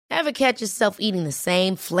Ever catch yourself eating the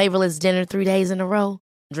same flavorless dinner 3 days in a row?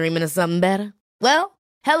 Dreaming of something better? Well,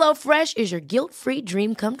 HelloFresh is your guilt-free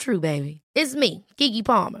dream come true, baby. It's me, Keke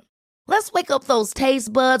Palmer. Let's wake up those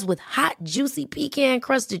taste buds with hot, juicy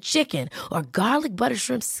pecan-crusted chicken or garlic butter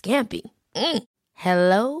shrimp scampi.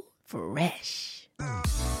 Hello Fresh.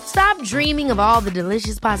 Stop dreaming of all the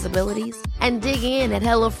delicious possibilities and dig in at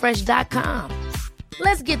HelloFresh.com.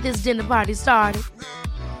 Let's get this dinner party started.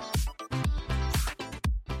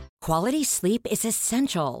 Quality sleep is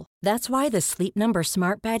essential. That's why the Sleep Number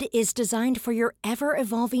Smart Bed is designed for your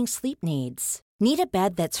ever-evolving sleep needs. Need a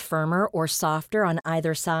bed that's firmer or softer on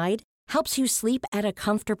either side? Helps you sleep at a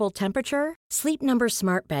comfortable temperature? Sleep Number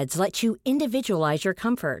Smart Beds let you individualize your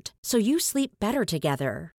comfort, so you sleep better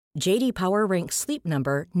together. J.D. Power ranks Sleep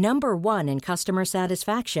Number #1 in customer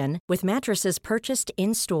satisfaction with mattresses purchased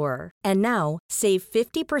in-store. And now, save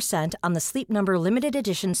 50% on the Sleep Number Limited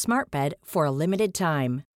Edition Smart Bed for a limited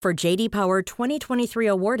time. For J.D. Power 2023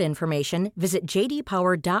 award information, visit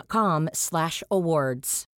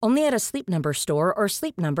jdpower.com/awards. Only at a Sleep Number store or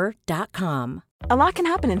sleepnumber.com. A lot can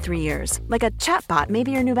happen in 3 years, like a chatbot may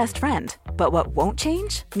be your new best friend. But what won't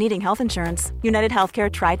change? Needing health insurance. United Healthcare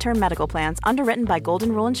Tri-Term Medical Plans, underwritten by Golden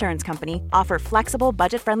Rule Insurance Company, offer flexible,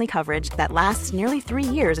 budget-friendly coverage that lasts nearly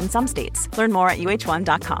 3 years in some states. Learn more at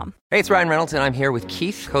uh1.com. Hey, it's Ryan Reynolds, and I'm here with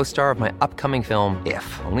Keith, co-star of my upcoming film,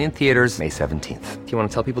 If, only in theaters May 17th. Do you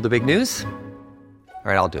want to tell people the big news?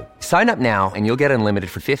 All right, I'll do it. Sign up now and you'll get unlimited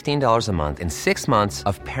for $15 a month and 6 months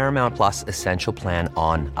of Paramount Plus Essential Plan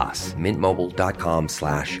on us.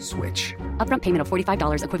 MintMobile.com/switch. Upfront payment of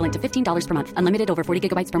 $45 equivalent to $15 per month. Unlimited over 40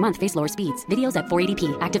 gigabytes per month. Face lower speeds. Videos at 480p.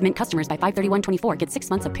 Active Mint customers by 531.24 get 6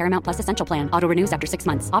 months of Paramount Plus Essential Plan. Auto renews after 6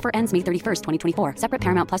 months. Offer ends May 31st, 2024. Separate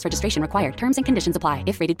Paramount Plus registration required. Terms and conditions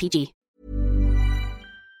apply if rated PG.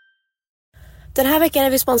 Den här veckan är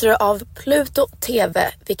vi sponsrade av Pluto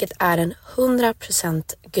TV, vilket är en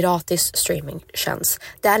 100% gratis streamingtjänst.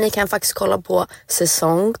 Där ni kan faktiskt kolla på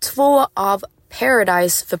säsong 2 av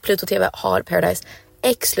Paradise, för Pluto TV har Paradise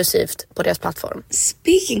exklusivt på deras plattform.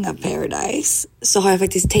 Speaking of Paradise så har jag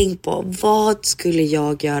faktiskt tänkt på vad skulle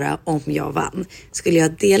jag göra om jag vann? Skulle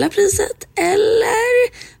jag dela priset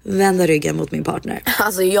eller vända ryggen mot min partner?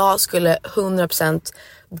 Alltså jag skulle 100%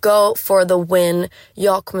 go for the win.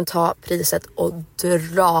 Jag kommer ta priset och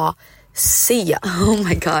dra Sia. Oh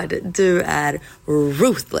my god, du är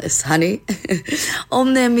ruthless, honey.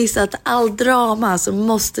 Om ni har missat all drama så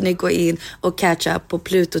måste ni gå in och catch up på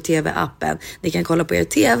Pluto TV-appen. Ni kan kolla på er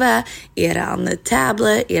TV, eran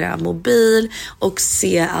tablet, eran mobil och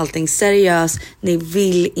se allting seriöst. Ni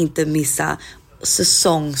vill inte missa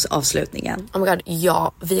säsongsavslutningen. Oh my god,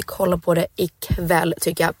 ja, vi kollar på det ikväll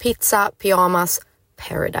tycker jag. Pizza, pyjamas,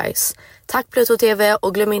 Paradise. Tack Pluto TV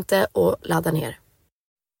och glöm inte att ladda ner.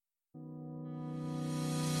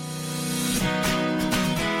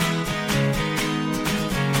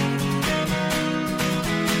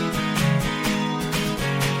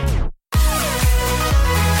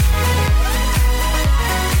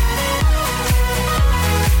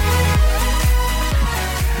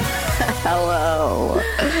 Hello.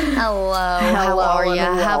 How are you?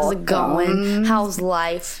 How's it going? How's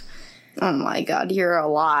life? Oh my god, you're a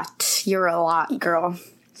lot, girl.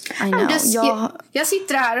 I know. Jag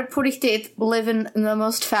sitter här på riktigt, living the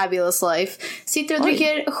most fabulous life. Sitter och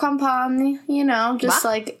dricker champagne, you know, just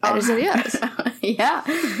like... Är du seriös? Ja,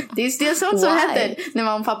 det är sånt som händer när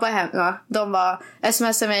mamma och pappa är hemma. De bara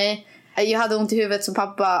smsar mig. Jag hade ont i huvudet så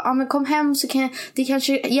pappa men kom hem så kan det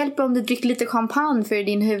kanske hjälper om du dricker lite champagne för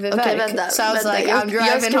din huvudvärk. Okay, vänta, so I was like, I'm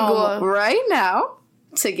driving home right now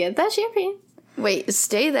to get that champagne. Wait,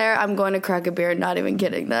 stay there. I'm going to crack a beer. Not even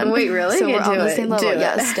kidding then. Wait, really? So we're on do the it. same level. Do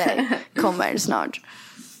Yeah, it. stay. Kommer snart.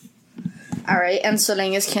 Alright, än så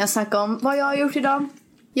länge så kan jag snacka om vad jag har gjort idag.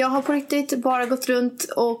 Jag har på riktigt bara gått runt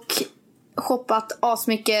och shoppat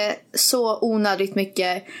asmycket. Så onödigt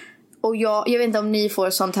mycket. Och jag vet inte om ni får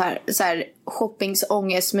sånt här så här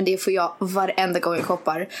shoppingsångest, men det får jag varenda gång jag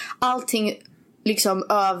shoppar. Allting liksom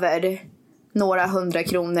över några 100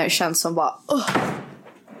 kronor känns som bara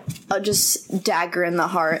just dagger in the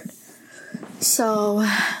heart. So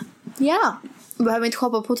yeah, behöver inte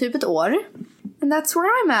shoppa på typ ett år. And that's where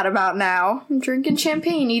I'm at about now. I'm drinking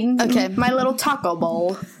champagne, eating my little taco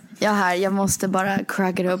bowl. Jag måste bara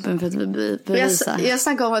crack it open för att bevisa. Jag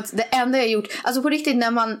snackar om att det enda jag gjort, alltså på riktigt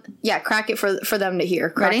när man, crack it for them to hear.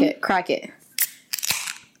 Crack it.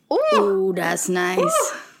 Ooh, that's nice.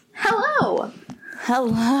 Ooh.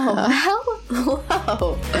 Hello.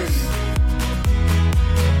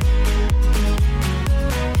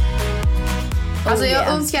 Alltså jag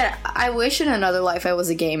önskar, I wish in another life I was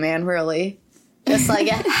a gay man, really. Just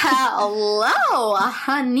like, hello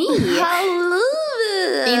honey. Hello.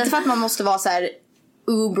 Inte för att man måste vara så här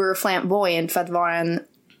uber flamboyant för att vara en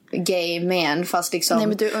gay man, fast liksom nej,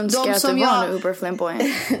 men du önskar att du var en uber flamboyant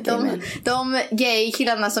de gay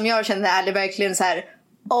killarna som jag känner är verkligen så här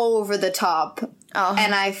over the top.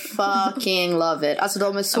 And I fucking love it. Alltså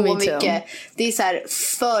de är så mycket. Det är så här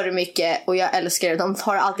för mycket. Och jag älskar det. De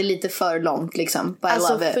tar alltid lite för långt liksom. But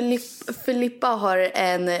alltså, I love it. Filippa har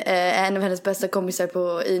en av hennes bästa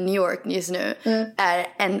kompisar i New York just nu. Är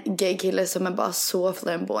en gay kille som är bara så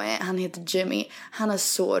flamboyant. Han heter Jimmy. Han är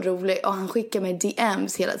så rolig. Och han skickar mig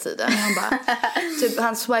DMs hela tiden. Han bara typ,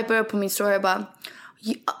 han swipar upp på min story och bara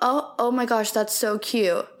oh my gosh, that's so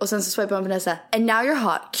cute. Och sen så swipar man på den såhär, and now you're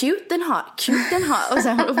hot, cute then hot, cute then hot. Och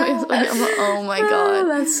sen jag bara, oh my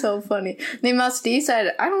god, that's so funny. Nej men alltså det är såhär, I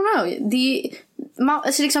don't know,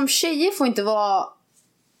 alltså liksom tjejer får inte vara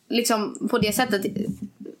liksom på det sättet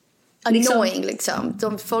annoying liksom.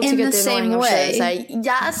 Folk tycker att det är annoying om tjejer såhär,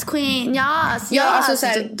 yes queen, yes. Ja, alltså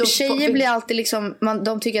såhär, tjejer blir alltid liksom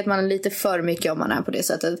de tycker att man är lite för mycket om man är på det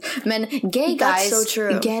sättet. Men gay guys so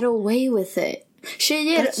get away with it.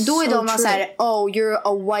 Tjejer, då är de så här, oh you're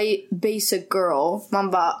a white basic girl.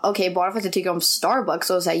 Man bara, okej, bara för att jag tycker om Starbucks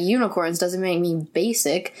och så här, unicorns doesn't make me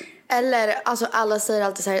basic. Eller, alltså alla säger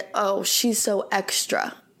alltid så här, oh she's so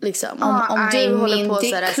extra. Liksom, om du håller på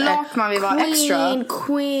så här, det är klart man vill vara extra.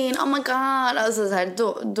 Queen, oh my god. Alltså så här,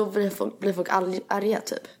 då blir folk arga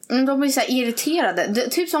typ. De blir så här irriterade.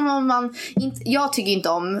 Typ som om man jag tycker inte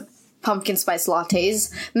om pumpkin spice lattes,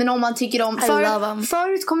 men om man tycker om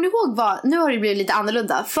förut, kommer du ihåg nu har det blivit lite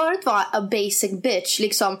annorlunda. Förut var a basic bitch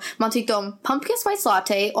liksom, man tyckte om pumpkin spice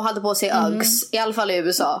latte och hade på sig Uggs, i alla fall i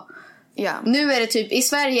USA. Yeah. Nu är det typ i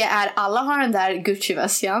Sverige är alla har den där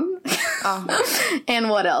Gucci-väskan. And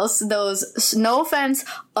what else? Those, no offense,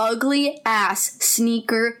 ugly ass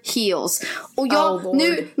sneaker heels. Och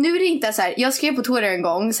nu är det inte så här. Jag skrev på Twitter en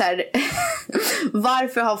gång så här,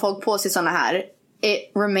 varför har folk på sig såna här?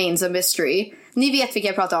 It remains a mystery. Ni vet vilka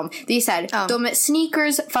jag pratar om. Det är så här, de är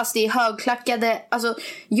sneakers fast det är högklackade. Alltså,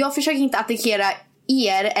 jag försöker inte attackera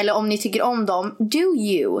er eller om ni tycker om dem. Do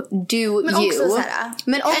you.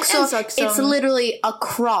 Men också it's literally a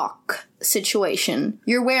croc situation.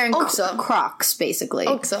 You're wearing crocs basically.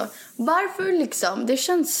 Också, varför liksom, det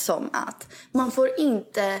känns som att man får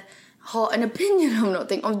inte ha en opinion om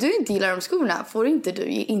någonting. Om du inte gillar de skorna, får inte du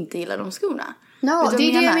inte gilla de skorna. No, det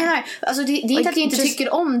är det jag menar. Alltså, det är inte att jag inte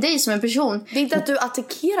tycker om dig som en person. Det är inte att du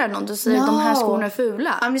attackerar någon. Du säger att de här skorna är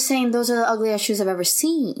fula. I'm just saying those are the ugliest shoes I've ever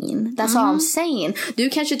seen. That's all I'm saying. Du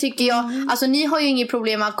kanske tycker alltså ni har ju inget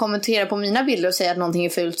problem att kommentera på mina bilder och säga att någonting är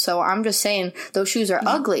fult. So I'm just saying those shoes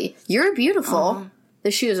are ugly. You're beautiful.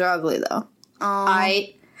 The shoes are ugly though.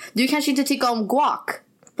 Du kanske inte tycker om guac,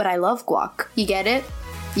 but I love guac. You get it?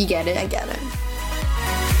 You get it? I get it.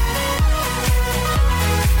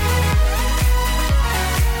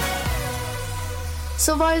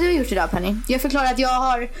 Så vad har du gjort idag, Penny? Jag förklarar att jag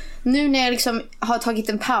har nu när jag liksom har tagit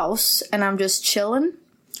en paus and I'm just chilling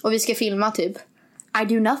och vi ska filma typ. I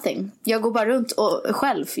do nothing. Jag går bara runt och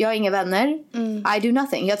själv. Jag har inga vänner. I do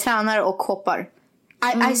nothing. Jag tränar och hoppar.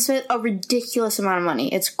 I spent a ridiculous amount of money.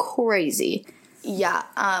 It's crazy. Ja,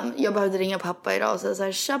 jag behövde ringa pappa idag och säga så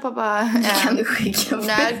här, tja pappa, kan du skicka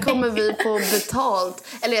när kommer vi få betalt?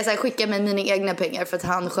 Eller jag skicka mig mina egna pengar för att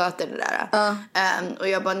han sköter det där. Och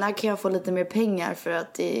jag bara, när kan jag få lite mer pengar för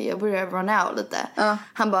att jag börjar run out lite.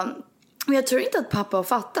 Han bara, men jag tror inte att pappa har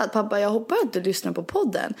fattat. Pappa, jag hoppas att du lyssnar på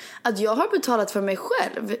podden. Att jag har betalat för mig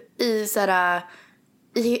själv i såhär,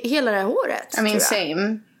 i hela det här året. I mean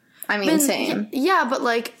same. Same. Yeah,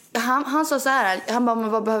 but like han sa så här, han bara, men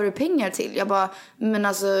vad behöver du pengar till? Jag bara, men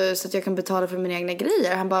alltså så att jag kan betala för mina egna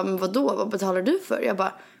grejer. Han bara, men vadå? Vad betalar du för? Jag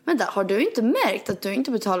bara, vänta, har du inte märkt att du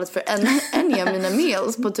inte betalat för en av mina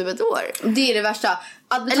meals på typ ett år? Det är det värsta.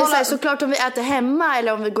 Att betala... Eller såklart om vi äter hemma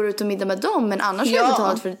eller om vi går ut och middag med dem, men annars har jag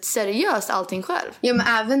betalat för seriöst allting själv. Ja, men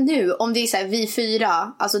även nu, om det är så här, vi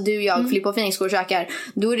fyra, alltså du, jag, Filippa och Phoenix går och käkar,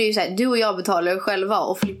 då är det ju så här, du och jag betalar själva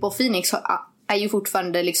och Filippa och Phoenix är ju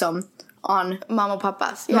fortfarande liksom on mamma och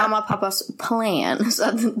pappas plan, så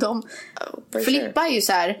att de Filippa är ju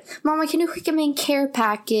så här, mamma kan du skicka mig en care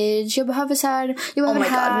package, jag behöver så här, jag behöver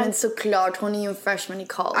God, men såklart, hon är ju en freshman i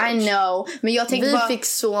college. I know, men jag tänkte vi fick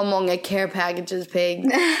så många care packages,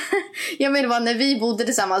 Pig. Jag menar bara, när vi bodde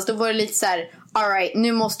tillsammans då var det lite så här, all right,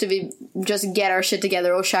 nu måste vi just get our shit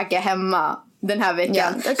together och käka hemma den här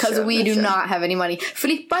veckan, because we do not have any money.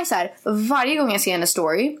 Filippa är så här, varje gång jag ser en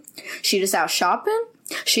story, she just out shopping,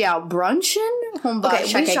 she out brunching, hon bara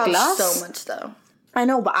käkar glass. We shop so much though. I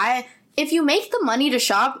know, but if you make the money to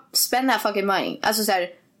shop, spend that fucking money. Alltså så här,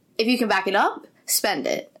 if you can back it up, spend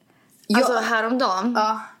it. Alltså häromdagen.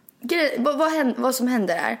 Vad som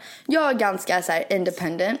händer är. Jag är ganska så här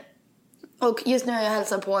independent. Och just nu har jag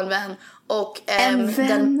hälsat på en vän. Och en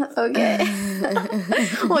vän? Okej.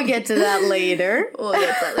 We'll get to that later.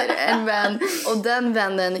 En vän. Och den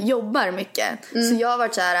vännen jobbar mycket. Så jag har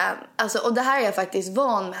varit så här. Alltså, och det här är jag faktiskt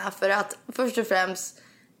van med. För att först och främst.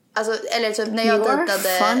 Alltså, eller typ när jag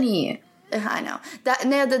dejtade. Funny. I know.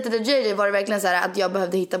 När jag dejtade JJ var det verkligen så här att jag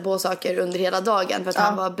behövde hitta på saker under hela dagen för att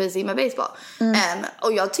han var busy med baseball.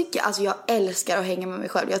 Och jag tycker, alltså jag älskar att hänga med mig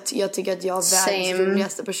själv. Jag tycker att jag är världens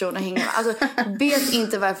roligaste person att hänga med. Alltså vet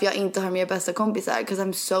inte varför jag inte har mer bästa kompisar, because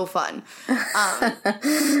I'm so fun.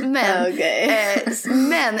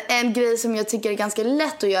 Men en grej som jag tycker är ganska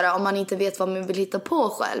lätt att göra om man inte vet vad man vill hitta på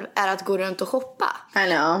själv är att gå runt och shoppa. I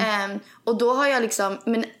know. Och då har jag liksom,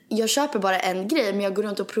 men jag köper bara en grej, men jag går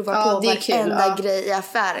runt och provar på varenda grej i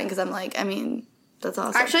affären, because I'm like, I mean, that's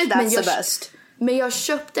awesome. Actually, that's the best. Men jag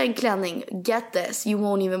köpte en klänning, get this, you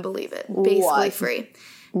won't even believe it, basically free.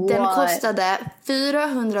 Den kostade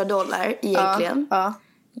 $400 egentligen.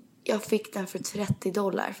 Jag fick den för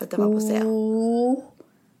 $30 för att den var på sale.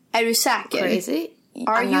 Är du säker? Crazy.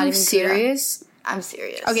 Are you serious? I'm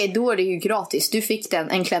serious. Okej, då är det ju gratis. Du fick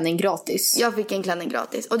en klänning gratis. Jag fick en klänning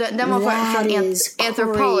gratis. Och den var från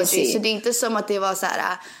Anthropology. Så det är inte som att det var så här.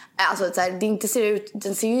 Alltså så här, det inte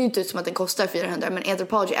den ser ju inte ut som att den kostar $400. Men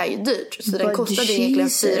Anthropology är ju dyrt. Så den kostade egentligen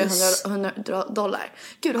 $400.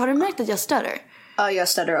 Gud, har du märkt att jag stutter? Ja, jag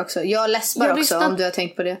stutter också. Jag läspar också om du har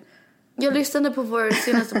tänkt på det. Jag lyssnade på vår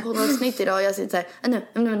senaste poddavsnitt idag. Och jag sitter såhär,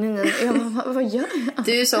 vad gör jag?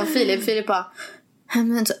 Du är som Filip bara.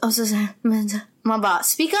 Och så man bara,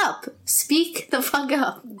 speak up, speak the fuck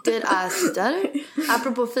up. Did I stutter?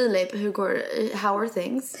 Apropå Filip, how are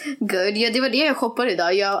things? Good, ja, det var det jag shoppade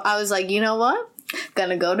idag. I was like, you know what?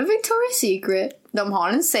 Gonna go to Victoria's Secret. De har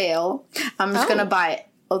en sale. I'm just gonna buy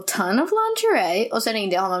a ton of lingerie. Och sen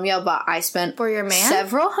ringde jag honom. Jag bara, I spent for your man?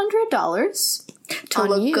 several $100s to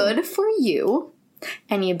look good for you.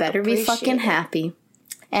 And you better be fucking happy.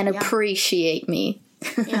 And appreciate me.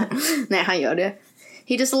 Yeah. Nej, han gör det.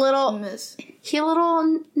 He does a little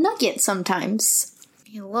nugget sometimes.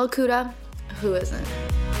 Hello, Kuda. Who isn't?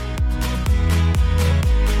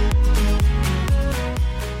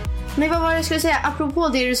 Men vad var det jag skulle säga? Apropå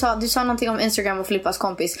det du sa någonting om Instagram och Filippas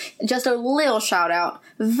kompis. Just a little shout out.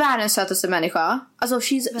 Världens sötaste människa. Alltså,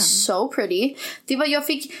 she's so pretty. Det var jag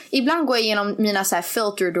fick. Ibland går jag igenom mina så här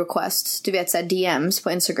filtered requests. Du vet, så här DMs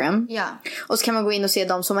på Instagram. Ja. Och så kan man gå in och se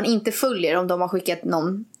dem som man inte följer. Om de har skickat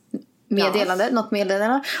något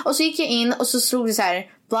meddelande. Och så gick jag in och så stod det så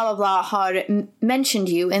här, bla bla bla har mentioned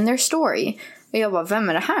you in their story. Och jag bara, vem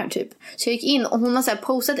är det här typ? Så jag gick in och hon har så här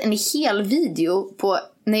postat en hel video på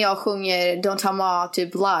när jag sjunger Don't Tell Ma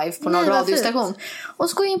typ live på någon radiostation. Och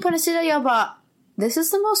så går jag in på den sidan och jag bara, this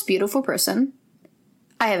is the most beautiful person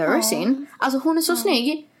I have ever seen. Alltså hon är så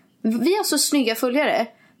snygg. Vi har så snygga följare.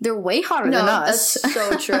 They're way hotter than us.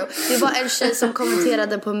 That's so true. Det var en tjej som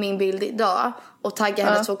kommenterade på min bild idag och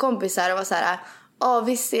taggade hennes två kompisar och var så här,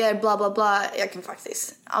 vi ser bla bla bla. Jag kan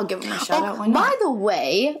faktiskt, I'll give them a shout out. By the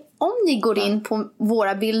way, om ni går in på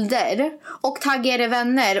våra bilder och taggar era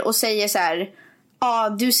vänner och säger så här,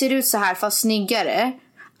 du ser ut så här fast snyggare.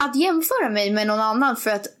 Att jämföra mig med någon annan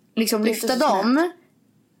för att liksom lyfta dem.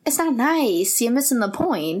 It's not nice, you're missing the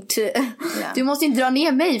point. Du måste inte dra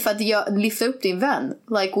ner mig för att jag lyfter upp din vän.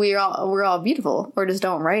 Like we're all beautiful. Or just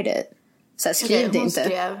don't write it. Så skriv det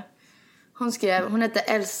inte. Hon hette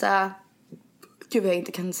Elsa. Gud, jag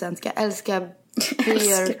inte kan svenska. Elska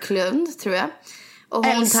Björklund, tror jag. Och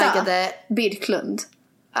hon taggade Björklund.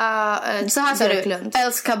 Så här sa du.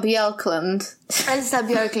 Elsa Björklund. Elsa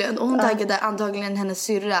Björklund. Och hon taggade antagligen hennes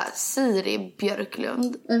syrra Siri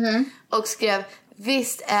Björklund. Och skrev,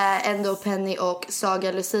 visst är ändå Penny och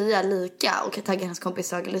Saga Lucia lika. Och taggade hennes kompis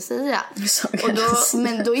Saga Lucia.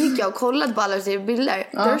 Men då gick jag och kollade på alla bilder.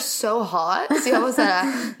 They're so hot. Så jag var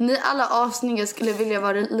såhär, ni alla avsnygga skulle vilja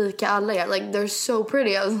vara lika alla er. Like they're so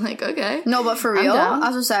pretty. I was like, okay. No, but for real.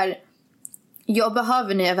 Alltså såhär, jag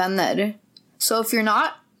behöver nya vänner. So if you're not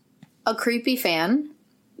a creepy fan,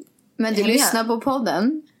 men du lyssnar på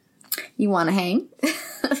podden, you wanna hang.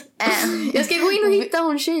 Jag ska gå in och hitta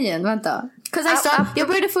hon tjejen, vänta. Jag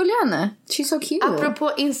började följa henne. She's so cute.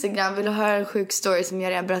 Apropå Instagram, vill du höra en sjuk story som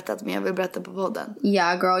jag redan berättat, men jag vill berätta på podden?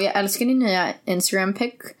 Ja, girl, jag älskar din nya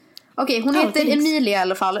Instagram-pic. Okej, hon heter Emilia i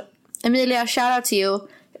alla fall. Emilia, shout out to you.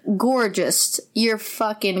 Gorgeous. You're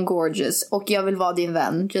fucking gorgeous. Och jag vill vara din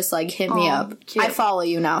vän. Just like hit me up. Cute. I follow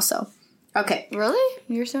you now, so. Okay. Really?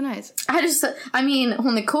 You're so nice. I mean,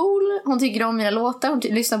 hon är cool. Hon tycker om mina låtar. Hon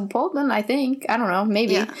lyssnar på podden, I think. I don't know,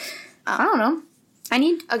 maybe. Yeah. I don't know. I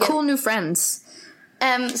need cool new friends.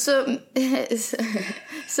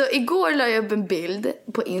 Så igår la jag upp en bild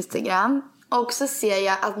på Instagram. Och så ser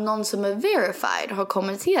jag att någon som är verified har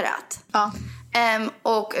kommenterat. Ja.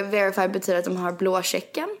 Och verified betyder att de har blå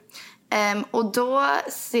checken. Och då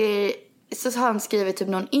så har han skrivit typ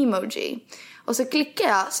någon emoji. Och så klickar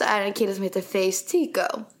jag, så är det en kille som heter Face Tico.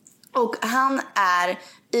 Och han är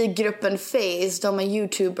i gruppen Face. De är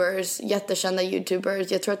YouTubers, jättekända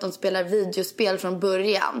YouTubers. Jag tror att de spelar videospel från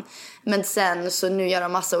början. Men sen så nu gör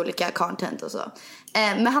de massa olika content och så.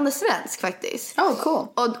 Men han är svensk faktiskt. Oh, cool.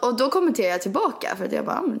 Och då kommenterar jag tillbaka. För att jag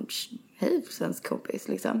bara, hej svensk kompis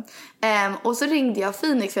liksom. Och så ringde jag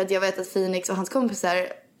Phoenix. För att jag vet att Phoenix och hans kompisar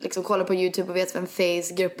liksom kollar på YouTube och vet vem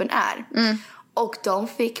Face-gruppen är. Och de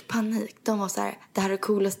fick panik. De var så här, det här är det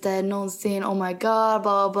coolaste någonsin. Oh my god,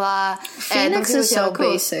 blah blah. Phoenix är så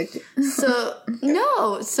basic.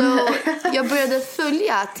 Så jag började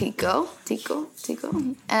följa Tico.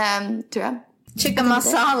 Tror jag. Chicken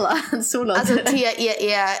masala. Alltså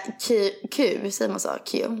T-E-E-Q. Säger man så?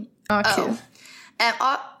 Q. Q.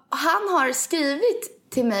 Han har skrivit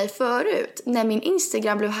till mig förut när min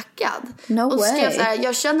Instagram blev hackad. No och skrev way. Så här,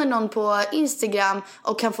 jag känner någon på Instagram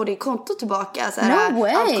och kan få ditt konto tillbaka. Så här, No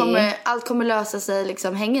way. Allt kommer lösa sig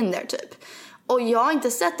liksom, häng in där typ. Och jag har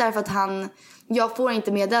inte sett det för att jag får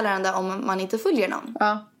inte meddelande om man inte följer någon.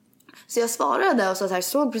 Ja. Så jag svarade och så här,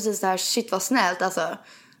 såg precis det här, shit vad snällt alltså.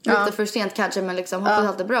 Lite för sent kanske, men liksom hoppas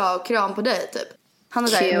allt är bra och kram på dig typ. Han har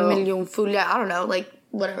så här 1 miljon följare, I don't know, like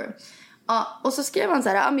whatever. Ja, och så skrev han så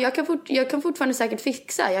här, men jag kan fortfarande säkert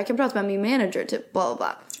fixa. Jag kan prata med min manager typ, blah, blah.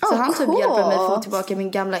 Så han typ hjälper mig få tillbaka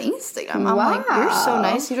min gamla Instagram. I'm like, you're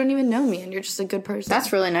so nice, you don't even know me and you're just a good person.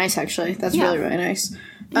 That's really nice actually. That's really nice.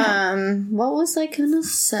 What was I gonna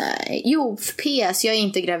say? Jo, PS, jag är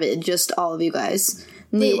inte gravid, just all of you guys.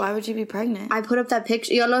 Wait, why would you be pregnant? I put up that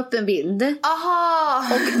picture. Jag la upp en bild. Aha!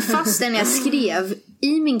 Och fastän jag skrev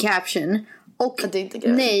i min caption och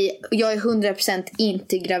nej, jag är 100%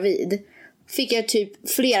 inte gravid, fick jag typ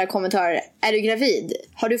flera kommentarer. Är du gravid?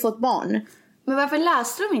 Har du fått barn? Men varför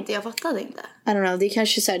läste de inte? Jag fattade inte. I don't know,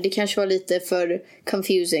 det kanske var lite för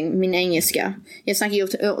confusing, min engelska. Jag snackar ju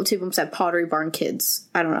typ om så här Pottery Barn Kids.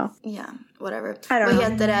 I don't know. Yeah, whatever. Vad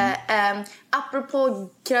heter det? Apropå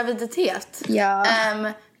graviditet. Ja.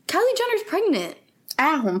 Kylie Jenner's pregnant.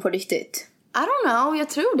 Är hon på riktigt? I don't know, jag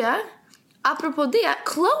tror det. Apropå det,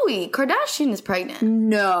 Khloe Kardashian is pregnant.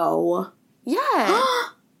 No. Yeah.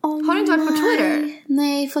 Har du inte varit på Twitter?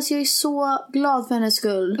 Nej, fast jag är så glad för hennes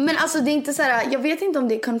skull. Men alltså det är inte så här, jag vet inte om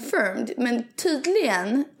det är confirmed, men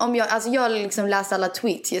tydligen om jag liksom läser alla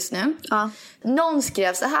tweets just nu. Någon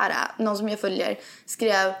skrev så här, någon som jag följer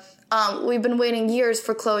skrev we've been waiting years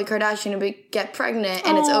for Khloe Kardashian to get pregnant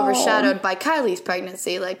and it's overshadowed by Kylie's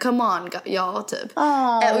pregnancy. Like, come on, ja, typ.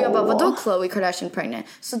 Och jag bara, vadå Khloe Kardashian pregnant?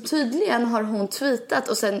 Så tydligen har hon tweetat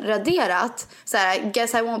och sen raderat så här,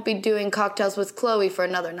 guess I won't be doing cocktails with Khloe for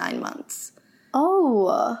another 9 months.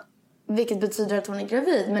 Vilket betyder att hon är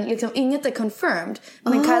gravid. Men liksom inget är confirmed.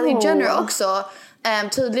 Men Kylie Jenner också.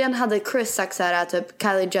 Tydligen hade Chris sagt så här, typ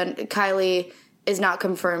Kylie is not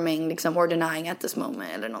confirming liksom, or denying at this moment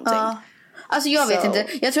eller någonting. Alltså jag vet inte.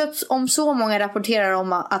 Jag tror att om så många rapporterar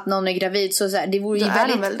om att någon är gravid så här, det vore ju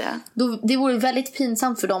det vore väldigt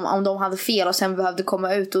pinsamt för dem om de hade fel och sen behövde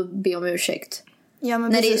komma ut och be om ursäkt. Ja,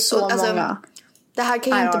 men när det är så många. Det här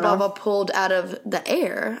kan ju inte bara vara pulled out of the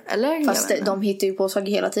air, eller? Fast de hittar ju på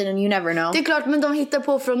saker hela tiden, you never know. Det är klart, men de hittar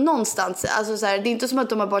på från någonstans. Alltså så här, det är inte som att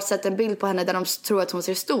de har bara sett en bild på henne där de tror att hon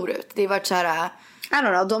ser stor ut. Det har varit så här, I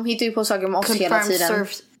don't know, de hittar ju på saker om oss hela tiden.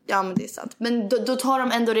 Ja, men det är sant. Men då tar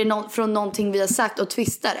de ändå det från någonting vi har sagt och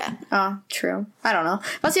twistar det. Ja, true. I don't know.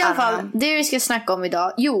 Fast i alla fall, det vi ska snacka om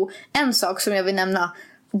idag. Jo, en sak som jag vill nämna.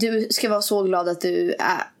 Du ska vara så glad att du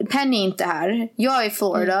är... Penny är inte här. Jag är i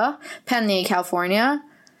Florida. Penny är i California.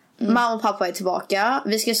 Mamma och pappa är tillbaka.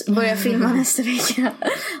 Vi ska börja filma nästa vecka.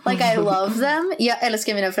 Like I love them. Jag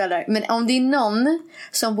älskar mina föräldrar. Men om det är någon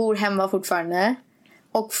som bor hemma fortfarande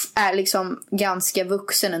och är liksom ganska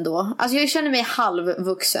vuxen ändå. Alltså jag känner mig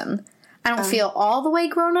halvvuxen. I don't feel all the way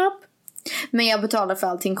grown up. Men jag betalar för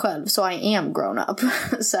allting själv. So I am grown up.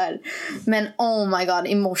 Så här. Men oh my god,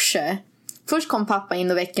 i morse. Först kom pappa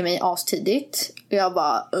in och väckte mig astidigt. Och jag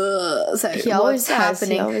bara så här, what's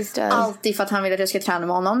happening? Alltid för att han vill att jag ska träna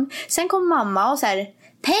med honom. Sen kom mamma och så här,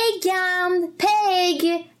 Peggan,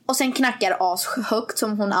 Peg. Och sen knackar högt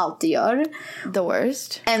som hon alltid gör. The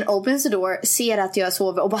worst. And opens the door, ser att jag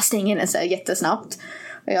sover och bara stänger den så här jättesnabbt.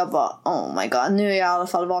 Och jag bara, oh my god, nu är jag i alla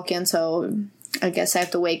fall vaken, so I guess I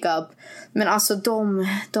have to wake up. Men alltså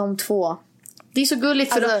de två, det är så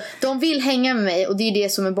gulligt för de vill hänga med mig och det är det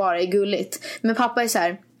som är bara är gulligt. Men pappa är så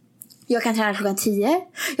här, jag kan träna klockan 10,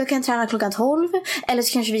 jag kan träna klockan 12, eller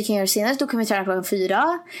så kanske vi kan göra det senare, då kan vi träna klockan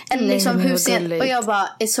 4. Eller liksom hur sen. Och jag bara,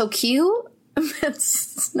 it's so cute. Men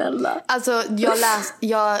snälla. Alltså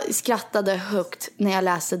jag skrattade högt när jag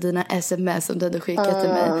läste dina sms som du hade skickat till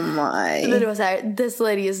mig. Det var så här, this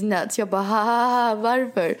lady is nuts. Jag bara, haha,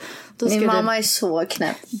 varför? Min mamma är så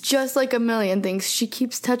knäpp. Just like a million things, she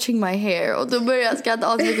keeps touching my hair. Och då börjar jag skratta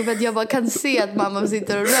asmycket för att jag bara kan se att mamma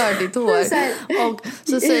sitter och rör ditt hår. Och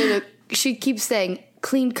så säger du, she keeps saying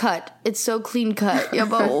clean cut, it's so clean cut. Jag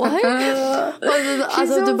bara, what?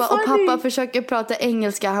 Alltså du bara, och pappa försöker prata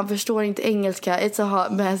engelska, han förstår inte engelska. It's a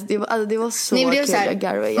hot mess. Det var så kul, jag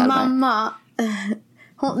garvade ihjäl mig. Mamma,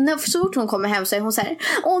 så fort hon kommer hem så är hon så här,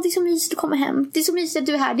 åh det är så mysigt att komma hem, det är så mysigt att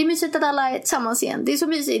du är här, det är mysigt att alla är tillsammans igen, det är så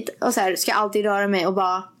mysigt. Och så här, ska alltid röra mig och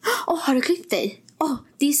bara, har du klippt dig?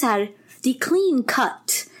 Det är så här, det är clean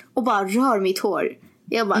cut. Och bara rör mitt hår.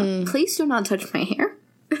 Jag bara, please do not touch my hair.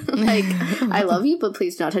 Like, I love you but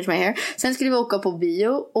please do not touch my hair. Sen skulle vi åka på bio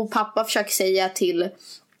och pappa försöker säga till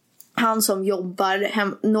han som jobbar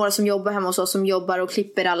några som jobbar hemma hos oss, som jobbar och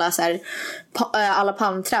klipper alla så här, alla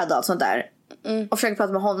palmträd och allt sånt där. Och försöker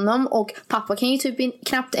prata med honom. Och pappa kan ju typ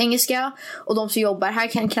knappt engelska, och de som jobbar här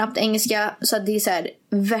kan knappt engelska. Så det är så här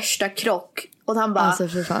värsta krock. Och han bara, alltså,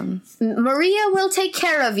 för fan. Maria will take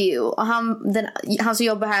care of you. Och han som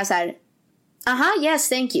jobbar här så här, yes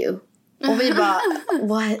thank you. Och vi bara,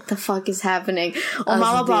 what the fuck is happening? Och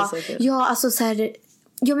alltså, mamma bara, ja alltså så här,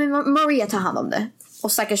 ja men Maria tar hand om det.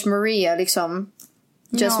 Och stackars Maria liksom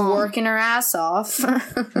just working her ass off.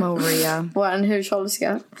 Maria. Vår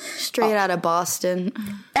hushållerska. Straight out of Boston.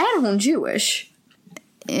 Är hon Jewish?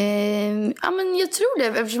 Ja men jag tror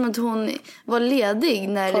det, eftersom att hon var ledig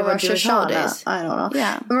när det var Jewish holidays. I don't know.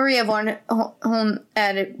 Yeah. Maria hon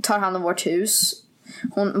tar hand om vårt hus.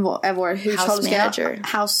 Hon är vår hushållerska.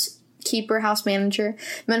 House manager.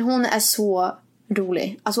 Men hon är så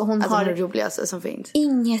rolig. Alltså hon har det roligaste som finns.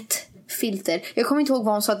 Inget filter. Jag kommer inte ihåg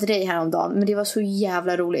vad hon sa till dig häromdagen, men det var så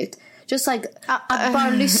jävla roligt. Just like att bara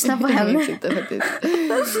lyssna på henne.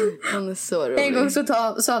 Hon är så rolig. En gång så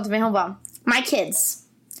sa hon till mig, hon bara, my kids,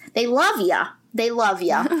 they love ya. They love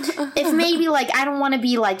ya. If maybe like I don't want to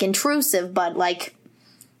be like intrusive, but like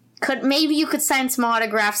maybe you could sign some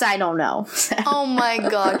autographs, I don't know. Oh my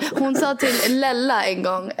god. Hon sa till Lella en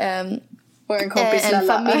gång, en kompis en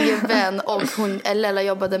familjevän, och Lella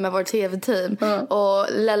jobbade med vårt tv-team. Och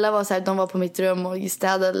Lella var så här, de var på mitt rum och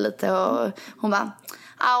städade lite, och hon bara,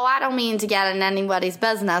 oh, I don't mean to get in anybody's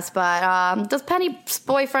business, but does Penny's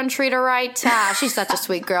boyfriend treat her right? She's such a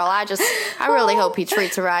sweet girl. I really hope he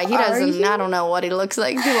treats her right. He doesn't, I don't know what he looks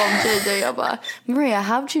like. Jag bara, Maria,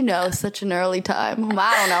 how'd you know such an early time?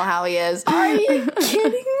 I don't know how he is. Are you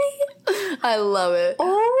kidding me? I love it.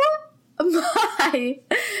 Oh my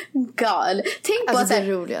god. Tänk på alltså,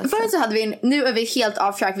 att förut så hade vi nu är vi helt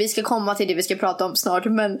off track, vi ska komma till det vi ska prata om snart,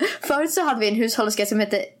 men förut så hade vi en hushållerska som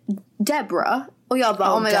hette Deborah. Och jag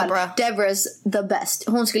bara, oh my god, Deborah's the best.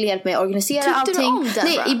 Hon skulle hjälpa mig att organisera tyckte allting. Du om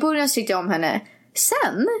Deborah? Nej, i början tyckte jag om henne.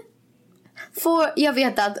 Sen får jag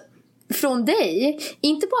veta att från dig,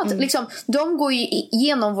 inte på att liksom, de går ju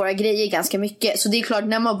igenom våra grejer ganska mycket. Så det är klart,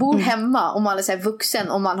 när man bor hemma och man är så här vuxen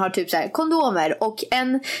och man har typ så här kondomer och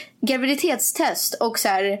en graviditetstest och så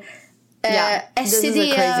här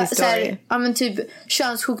STD, så här, ja men typ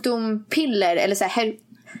könssjukdompiller eller så här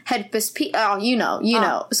herpes, you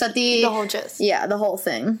know. Så att det är the whole gist. Yeah, the whole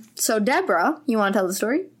thing. So Deborah, you want to tell the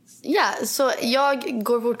story? Ja, så jag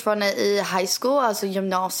går fortfarande i high school, alltså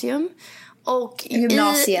gymnasium. Och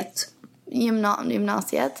gymnasiet.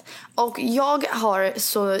 Gymnasiet. Och jag har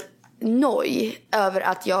så noj över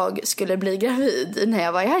att jag skulle bli gravid när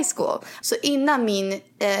jag var i high school. Så innan min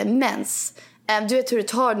mens, du vet hur det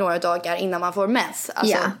tar några dagar innan man får mens.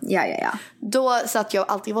 Alltså, ja. Då satt jag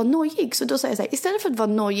alltid var nojig. Så då sa jag så här, istället för att vara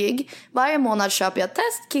nojig, varje månad köper jag ett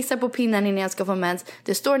test, kissar på pinnen innan jag ska få mens.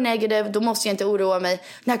 Det står negative, då måste jag inte oroa mig.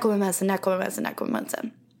 När kommer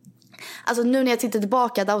mensen? Alltså nu när jag tittar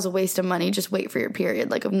tillbaka, that was a waste of money. Just wait for your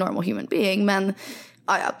period like a normal human being. Men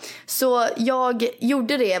ja. Så jag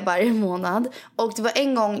gjorde det varje månad. Och det var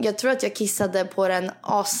en gång, jag tror att jag kissade på den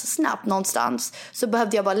assnabbt någonstans. Så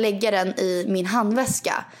behövde jag bara lägga den i min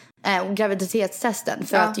handväska, graviditetstesten.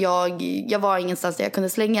 För att jag var ingenstans där jag kunde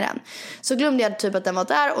slänga den. Så glömde jag typ att den var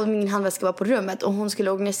där och min handväska var på rummet. Och hon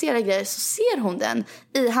skulle organisera grejer, så ser hon den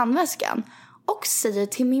i handväskan och säger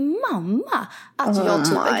till min mamma att jag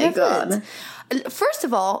typ är gravid. First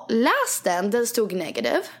of all, läs den stod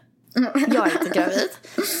negative. Jag är inte gravid.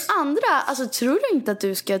 Andra, alltså tror du inte att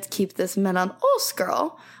du ska keep this mellan oss, girl?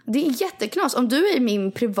 Det är jätteknas. Om du är i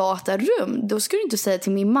min privata rum, då ska du inte säga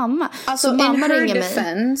till min mamma. Alltså så mamma in her ringer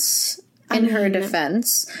defense, in her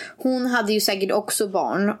defense. Hon hade ju säkert också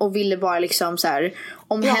barn och ville bara liksom så här,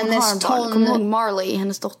 om hennes Kommer ihåg Marley,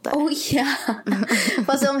 hennes dotter. Oh yeah.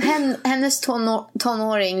 Fast om hennes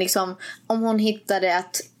tonåring liksom, om hon hittade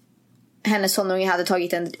att hennes tonåring hade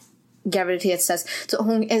tagit en graviditetstest, så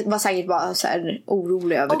hon var säkert bara så här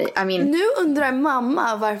orolig över det. I mean, nu undrar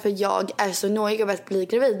mamma varför jag är så nojig över att bli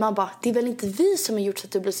gravid. Man bara, det är väl inte vi som har gjort så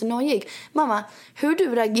att du blir så nojig. Mamma, hur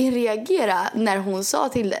du reagerade när hon sa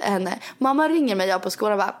till henne. Mamma ringer mig, jag på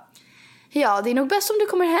skolan och bara, ja, det är nog bäst om du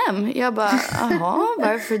kommer hem. Jag bara, jaha,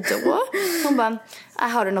 varför då? Hon bara,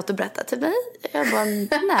 har du något att berätta till mig? Jag bara,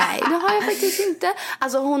 nej, det har jag faktiskt inte.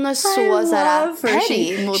 Alltså hon är så här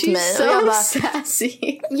petty mot mig. So och jag bara,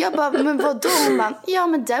 sassy. Jag bara, men vadå? Hon bara, ja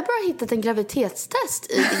men Deborah har hittat en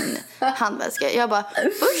graviditetstest i din handväska. Jag bara,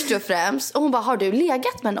 först och främst. Och hon bara, har du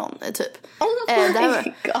legat med någon typ?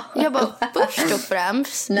 God. Jag bara, först och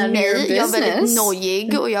främst, nej, jag är väldigt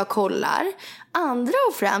nojig och jag kollar. Andra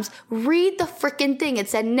och främst, read the freaking thing. It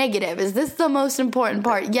said negative. Is this the most important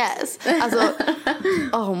part? Yes. Alltså,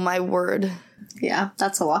 oh my word. Yeah,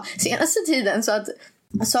 that's all. Senaste tiden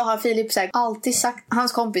så har Filip alltid sagt,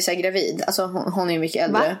 hans kompis är gravid. Alltså hon är ju mycket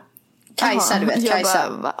äldre. Va? Kajsa, du vet,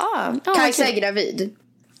 Kajsa. Kajsa okay. är gravid.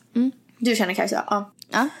 Du känner Kajsa?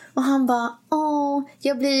 Ja. Och han bara,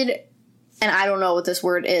 jag blir, and I don't know what this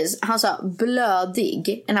word is. Han sa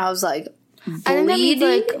blödig. And I was like,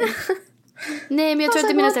 bleeding? Nej, men jag tror att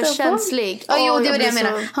det menar såhär känslig. Jo, det var det jag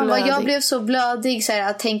menar. Han bara, jag blev så blödig så här,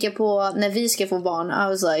 att tänka på när vi ska få barn. I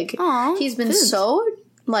was like, he's been so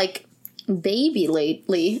like baby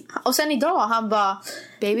lately. Och sen idag han bara,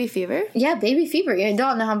 baby fever? Yeah, baby fever.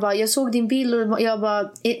 Idag när han bara, jag såg din bild och jag bara,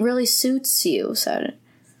 it really suits you. Så här,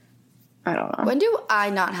 I don't know. When do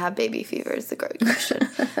I not have baby fever is the great question.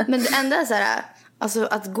 Men det enda är så här, alltså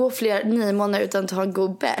att gå 9 månader utan att ta en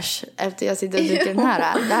god bärs efter jag sitter och dricker den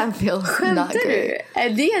här, that feels not good. Är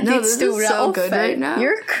det ditt stora so offer? Right now.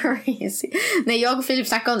 You're crazy. Nej, jag och Filip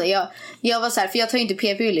snackade om det. Jag var så här, för jag tar ju inte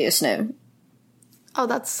p-piller just nu. Oh,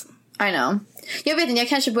 that's... I know. Jag vet inte, jag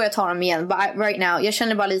kanske börjar ta dem igen. But right now, jag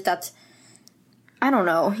känner bara lite att I don't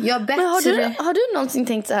know. Jag bättre... Men har du någonsin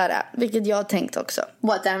tänkt så här, vilket jag har tänkt också?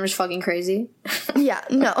 What, that I'm just fucking crazy? Yeah,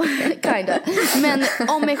 no, kinda. Men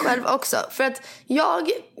om mig själv också. För att jag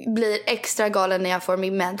blir extra galen när jag får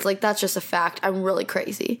min mens. Like, that's just a fact. I'm really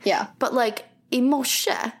crazy. Yeah. But like, i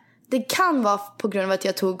morse, det kan vara på grund av att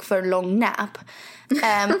jag tog för en lång nap.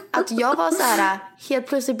 Att jag var så här, helt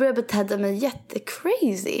plötsligt började betedda mig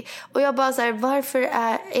jättecrazy. Och jag bara så här, varför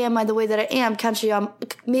am I the way that I am? Kanske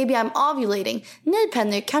maybe I'm ovulating. Nej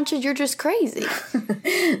Penny, kanske you're just crazy.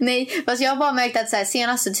 Nej, fast jag har bara märkt att så här,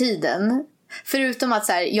 senaste tiden, förutom att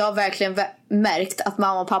så här, jag har verkligen märkt att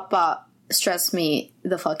mamma och pappa stress me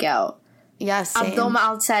the fuck out. Yeah, att de är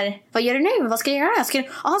allt så här, vad gör du nu? Vad ska jag göra?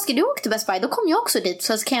 Ska du åka till Best Buy? Då kommer jag också dit.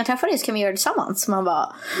 Så kan jag träffa dig så kan vi göra det tillsammans. Man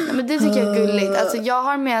bara... Ja, men det tycker jag är gulligt. Alltså, jag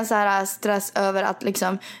har med en så här stress över att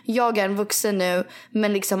liksom, jag är en vuxen nu,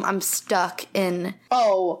 men liksom I'm stuck in...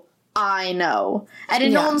 Oh, I know. Är det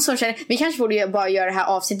någon som känner... Vi kanske borde bara göra det här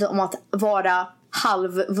avsnittet om att vara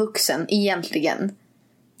halvvuxen egentligen.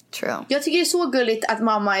 True. Jag tycker det är så gulligt att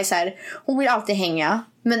mamma är så här, hon vill alltid hänga,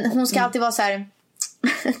 men hon ska alltid vara så här.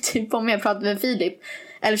 Typ om jag pratar med Filip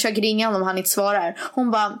eller försöker ringa honom om han inte svarar.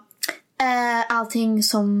 Hon bara, allting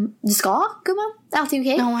som det ska, gumman? Allting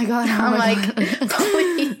okej? Oh my god, I'm like,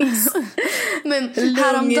 please. Men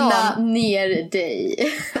lugna ner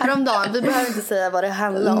dig. Häromdagen, vi behöver inte säga vad det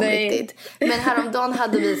handlar om riktigt. Men häromdagen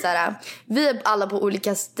hade vi så här, vi är alla på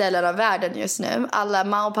olika ställen av världen just nu. Alla,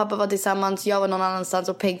 mamma och pappa var tillsammans, jag var någon annanstans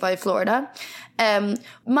och Peg var i Florida.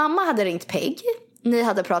 Mamma hade ringt Peg. Ni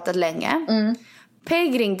hade pratat länge.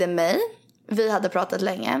 Peg ringde mig. Vi hade pratat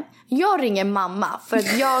länge. Jag ringer mamma för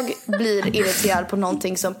att jag blir irriterad på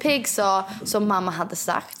någonting som Peg sa, som mamma hade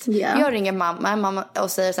sagt. Jag ringer mamma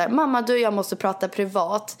och säger så här: mamma, jag måste prata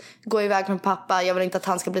privat. Gå iväg från pappa, jag vill inte att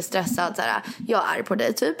han ska bli stressad så här. Jag är arg på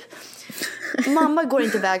dig typ. Mamma går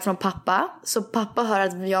inte iväg från pappa, så pappa hör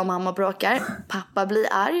att jag och mamma bråkar. Pappa blir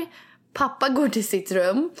arg. Pappa går till sitt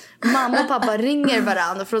rum. Mamma och pappa ringer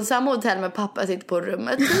varandra från samma hotell, men pappa sitter på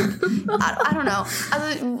rummet typ. I don't know.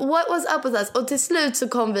 Alltså, what was up with us? Och till slut så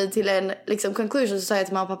kom vi till en liksom conclusion. Så sa jag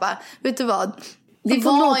till mamma och pappa, vet du vad? Det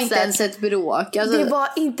var inte ens ett bråk. Alltså... Det var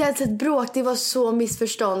inte ens ett bråk. Det var så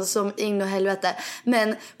missförstånd som in och helvete.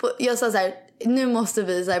 Men jag sa så här: nu måste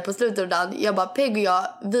vi så här på slutet av dagen. Jag bara, Peg och jag,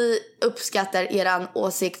 vi uppskattar eran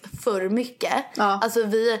åsikt för mycket. Alltså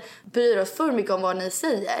vi bryr oss för mycket om vad ni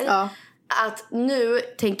säger. Att nu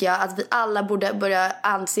tänker jag att vi alla borde börja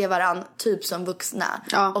anse varandra typ som vuxna.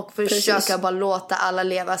 Och försöka bara låta alla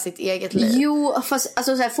leva sitt eget liv. Jo, fast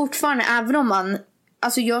alltså, så här, fortfarande, även om man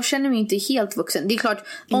alltså jag känner mig inte helt vuxen. Det är klart,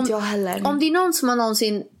 inte jag heller. Om det är någon som har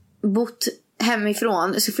någonsin bott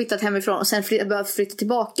hemifrån, så flyttat hemifrån och sen behövt flytta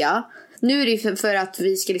tillbaka. Nu är det för att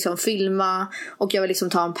vi ska liksom filma och jag vill liksom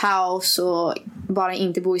ta en paus och bara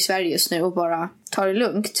inte bo i Sverige just nu och bara ta det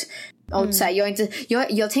lugnt. Och så här,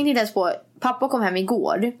 jag tänkte inte ens på, pappa kom hem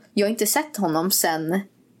igår. Jag har inte sett honom sen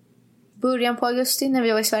början på augusti när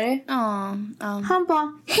vi var i Sverige. Han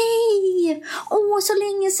bara, hej! Så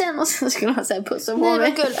länge sen. Och så skulle han säga pussa på mig.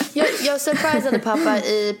 Nej, vad kul. Jag surprisade pappa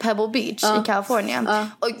i Pebble Beach i Kalifornien.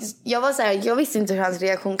 Och jag var så här, jag visste inte hur hans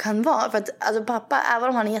reaktion kan vara. För att alltså, pappa, även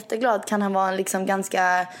om han är jätteglad, kan han vara en liksom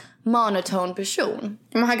ganska monoton person.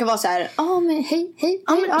 Men han kan vara så här, men hej.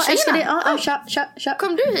 Älskar det. Tja.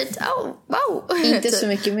 Kom du hit? Wow. Inte så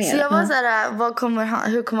mycket mer. Så jag var så här,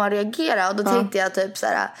 hur kommer han reagera? Och då tänkte jag typ så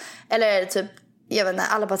här, eller typ, jag vet inte,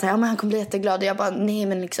 alla bara säger, men han kommer bli jätteglad. Och jag bara, nej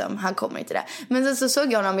men liksom, han kommer inte det. Men sen så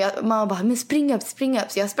såg jag honom, mamma bara, men spring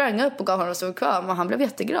upp. Så jag sprang upp och gav honom så kvar. Och han blev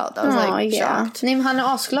jätteglad. Nej, men han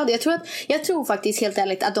är asglad. Jag tror faktiskt helt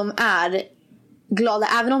ärligt att de är glada,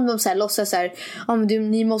 även om de så här låtsas så här,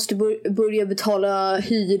 ni måste börja betala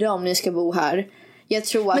hyra om ni ska bo här. Jag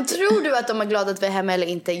tror att... Men tror du att de är glada att vi är hemma eller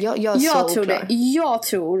inte? Jag tror det. Jag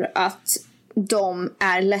tror att de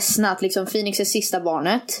är ledsna att liksom Phoenix är sista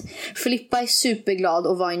barnet. Filippa är superglad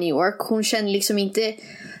att vara i New York. Hon känner liksom inte...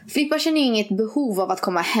 Filippa känner inget behov av att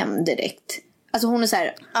komma hem direkt. Alltså hon är så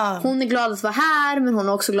här, hon är glad att vara här, men hon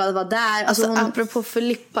är också glad att vara där. Alltså apropå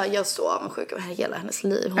Filippa, jag så avundsjuk över hela hennes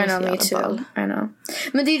liv. Hon är så jävla ball. I know.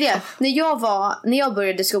 Men det är det, när jag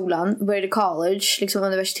började skolan, började college, liksom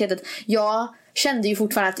universitetet, jag kände ju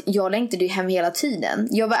fortfarande att jag längtade hem hela tiden.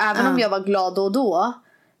 Även om jag var glad då,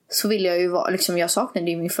 så ville jag ju vara, liksom, jag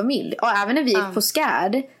saknade ju min familj. Och även när vi gick på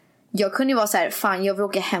SCAD, jag kunde ju vara så här, fan jag vill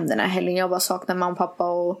åka hem den här helgen. Jag bara saknar mamma, pappa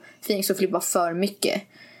och Phoenix och Filippa för mycket.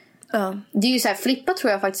 Det är ju så här, Filippa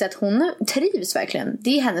tror jag faktiskt att hon trivs verkligen.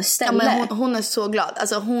 Det är hennes ställe. Ja, men hon är så glad.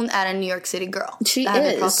 Alltså hon är en New York City girl. Det här har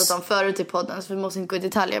vi pratat om förut i podden, så vi måste inte gå i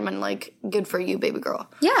detaljer, men like, good for you baby girl.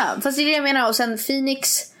 Ja, fast det är det jag menar. Och sen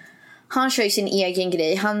Phoenix, han kör ju sin egen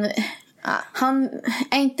grej. Han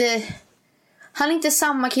är inte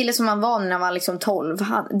samma kille som han var när han var liksom 12.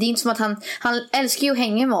 Det är inte som att han älskar ju att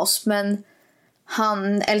hänga med oss, men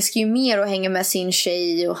han älskar ju mer att hänga med sin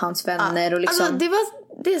tjej och hans vänner. Och liksom... Alltså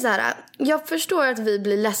det är så här, jag förstår att vi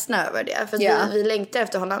blir ledsna över det, för att vi längtar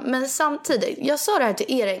efter honom. Men samtidigt, jag sa det här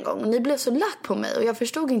till er en gång och ni blev så lack på mig. Och jag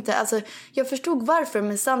förstod inte, alltså jag förstod varför,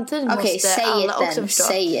 men samtidigt måste alla också förstå.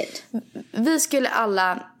 Say it. Vi skulle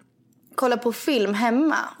alla kolla på film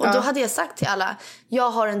hemma. Och då hade jag sagt till alla, jag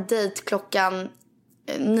har en dejt klockan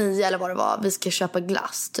 9 eller vad det var. Vi ska köpa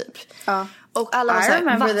glass typ. Och alla var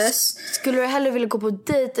såhär, skulle du hellre vilja gå på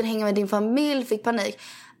dejt än hänga med din familj? Fick panik.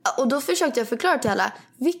 Och då försökte jag förklara till alla,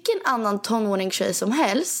 vilken annan tonåringstjej som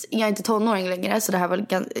helst, jag är inte tonåring längre, så det här var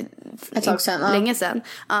ett tag sedan, länge sedan.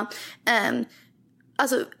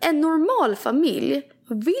 Alltså en normal familj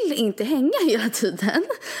vill inte hänga hela tiden.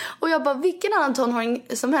 Och jag bara, vilken annan tonåring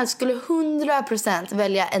som helst skulle 100%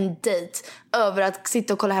 välja en dejt över att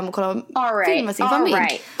sitta och kolla hem och kolla film med sin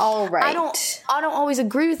familj. All right. I don't always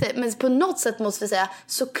agree with it, men på något sätt måste vi säga,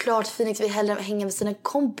 såklart Phoenix vill hellre hänga med sina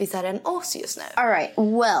kompisar än oss just nu. All right,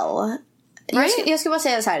 well. Jag ska bara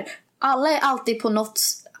säga så här, alla är alltid på något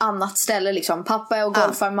annat ställe liksom. Pappa är och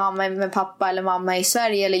golfar, mamma är med pappa, eller mamma är i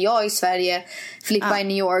Sverige, eller jag är i Sverige, Filippa i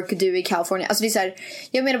New York, du i Kalifornien. Alltså det är så här,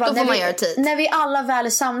 jag menar bara, när vi alla väl är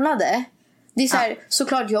samlade, det är så här,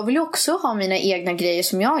 såklart jag vill ju också ha mina egna grejer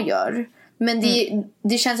som jag gör. Men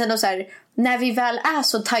det känns ändå så här, när vi väl är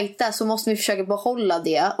så tajta så måste vi försöka behålla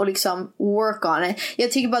det och liksom work on it.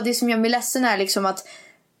 Jag tycker bara det som gör mig ledsen är liksom att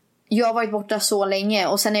jag har varit borta så länge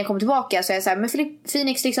och sen när jag kommer tillbaka så är jag så här, men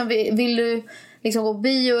Phoenix liksom, vill du liksom gå på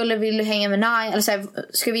bio eller vill du hänga med Nai, eller så här,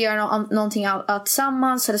 ska vi göra någonting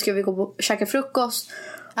tillsammans eller ska vi gå och käka frukost?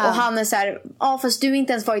 Och han är så här, fast du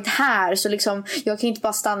inte ens varit här, så liksom jag kan inte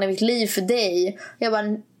bara stanna i mitt liv för dig. Jag bara,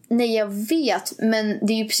 nej jag vet, men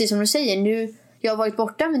det är ju precis som du säger, nu jag har varit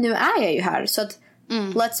borta men nu är jag ju här, så att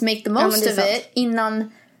let's make the most of it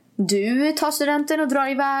innan du tar studenten och drar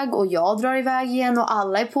iväg och jag drar iväg igen och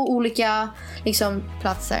alla är på olika liksom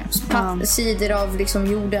platser, sidor av liksom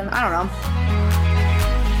jorden. I don't know.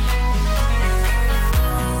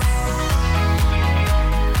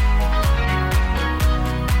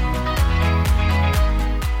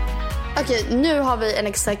 Okej, nu har vi en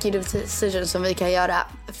executive decision som vi kan göra.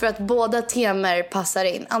 För att båda temer passar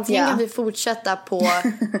in. Antingen kan vi fortsätta på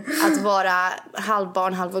att vara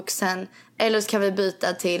halvbarn, halvvuxen. Eller så kan vi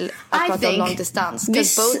byta till att prata om långdistans.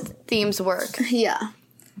 Because both themes work. Yeah.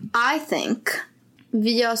 I think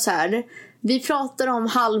vi gör så här. Vi pratar om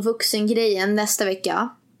halvvuxen-grejen nästa vecka.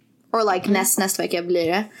 Or like nästa vecka blir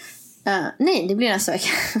det. Nej, det blir nästa vecka.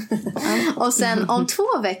 Och sen om 2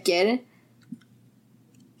 veckor...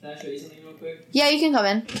 Can I show you something real quick? Yeah, you can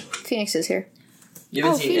come in. Phoenix is here. You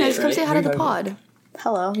haven't seen Phoenix, it, come right? say hi to the pod.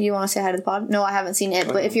 Hello, you want to say hi to the pod? No, I haven't seen it,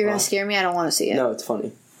 but if you're gonna scare me, I don't want to see it. No, it's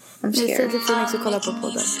funny. I'm Vi säger scared. till Phoenix och kolla på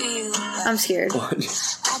podden. I'm scared. What?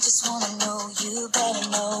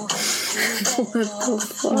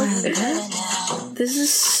 This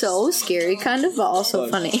is so scary, kind of, but also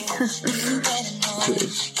funny.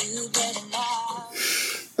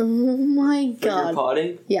 Oh my Like you're god.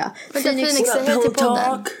 potting? Yeah. Phoenix, säg hej till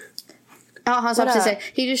podden. Ja, han sa Vadå? precis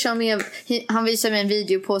såhär, he just showed me han visade mig en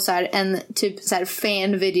video på såhär en typ såhär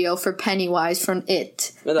fan video för Pennywise från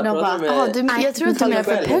It. Vänta, Och de pratar bara, du med... Jag tror inte du menar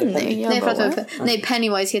för Penny. nej, för att, nej,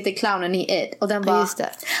 Pennywise heter clownen i It. Och den bara, just det.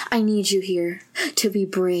 I need you here to be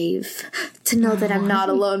brave, to know that I'm not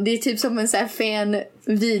alone. Det är typ som en sån här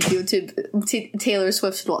fan-video, typ Taylor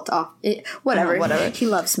Swifts låt. Whatever. He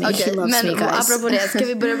loves me, he loves me, Men guys. apropå det, ska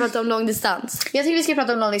vi börja prata om långdistans? Jag tycker vi ska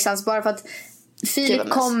prata om långdistans bara för att Filip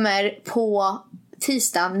kommer på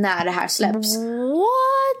tisdag när det här släpps.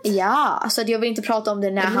 What? Ja, så jag vill inte prata om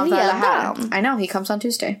det när han väl är här. I know, he comes on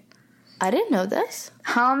Tuesday. I didn't know this.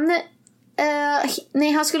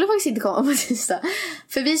 Nej, han skulle faktiskt inte komma på tisdag.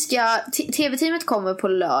 För vi ska, tv-teamet kommer på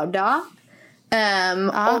lördag.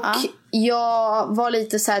 Jag var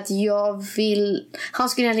lite så att han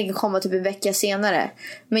skulle egentligen komma typ en vecka senare.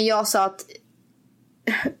 Men jag sa att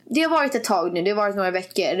det har varit ett tag nu, det har varit några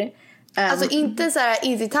veckor. Alltså inte så här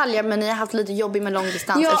i detaljer, men ni har haft lite jobbigt med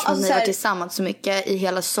långdistans eftersom ni var tillsammans så mycket i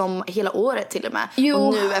hela året till och med. Jo.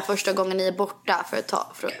 Och nu är första gången ni är borta för ett tag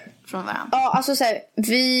från varandra. Ja, alltså så här,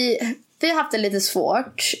 vi har haft det lite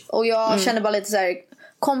svårt. Och jag känner bara lite så här,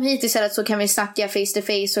 kom hit istället så kan vi snacka face to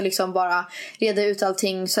face och liksom bara reda ut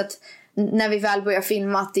allting så att när vi väl börjar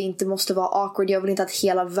filma att det inte måste vara awkward. Jag vill inte att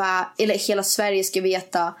hela Sverige ska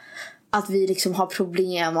veta att vi liksom har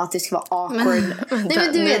problem och att det ska vara awkward.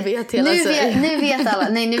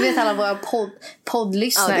 Nu vet alla våra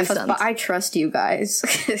poddlyssnare fast but I trust you guys.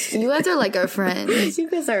 You guys are like our friends. You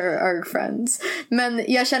guys are our friends. Men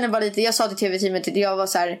jag känner bara lite, jag sa till tv-teamet att jag var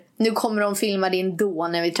så här, nu kommer de filma det ändå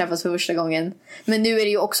när vi träffas för första gången. Men nu är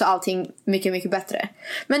det ju också allting mycket, mycket bättre.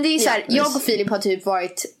 Men det är så här, jag och Filip har typ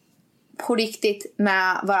varit på riktigt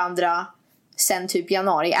med varandra sen typ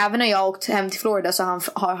januari. Även när jag åkt hem till Florida så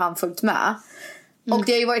har han följt med. Och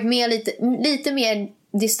det har ju varit med lite mer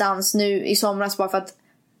distans nu i somras bara för att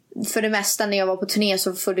för det mesta när jag var på turné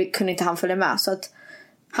så kunde inte han följa med. Så att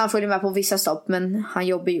han följde med på vissa stopp, men han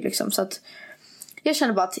jobbar ju liksom. Så att jag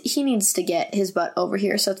känner bara att he needs to get his butt over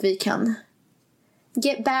here så att vi kan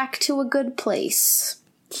get back to a good place.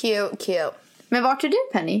 Cute. Men vart är du,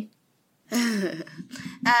 Penny?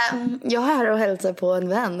 Jag är här och hälsar på en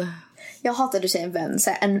vän. Jag hatar att du säger en vän.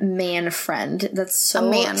 Så en man friend. That's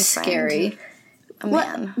so scary.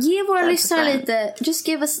 Ge våra lyssnare lite. Just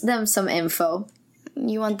give us them some info.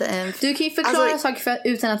 You want the info? Du kan ju förklara saker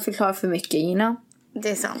utan att förklara för mycket, you know? Det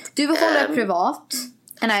är sant. Du vill hålla det privat.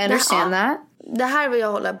 And I understand that. Det här vill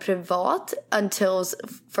jag hålla privat until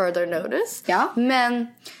further notice. Ja. Men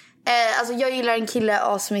alltså jag gillar en kille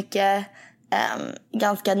asmycket.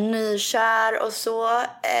 Ganska nykär och så.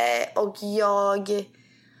 Och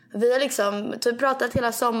vi har liksom typ pratat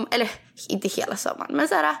hela sommaren. Eller inte hela sommaren, men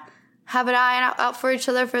såhär have an eye out for each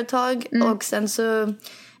other för ett tag. Och sen så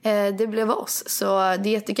det blev oss. Så det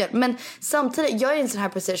är jättekul. Men samtidigt, jag är i en sån här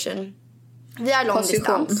position. Vi har lång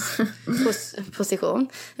distans. Position.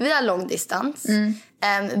 Vi har lång distans.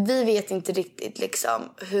 Vi vet inte riktigt liksom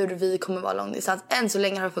hur vi kommer vara lång distans. Än så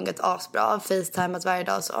länge har det funkat asbra. FaceTimeat varje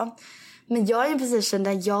dag och så. Men jag är i en position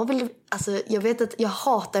där jag vill, alltså jag vet att jag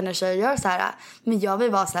hatar när tjejer gör så här, men jag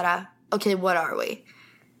vill vara så här: okej, what are we?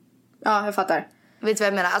 Ja, jag fattar. Vet du vad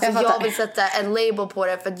jag menar? Alltså jag vill sätta en label på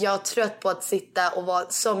det för att jag är trött på att sitta och vara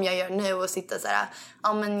som jag gör nu och sitta så här: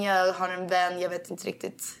 ja men jag har en vän, jag vet inte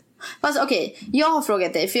riktigt. Fast okej, jag har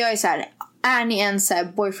frågat dig för jag är så här: är ni en så här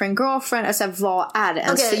boyfriend girlfriend, alltså vad är det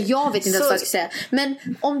ens? För jag vet inte vad jag ska säga. Men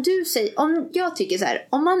om du säger, om jag tycker så här,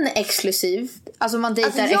 om man är exklusiv, alltså man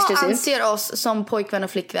dejtar jag exklusivt. Jag anser oss som pojkvän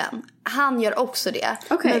och flickvän. Han gör också det.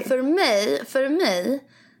 Okay. Men för mig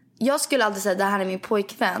jag skulle alltid säga det här är min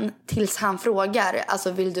pojkvän tills han frågar,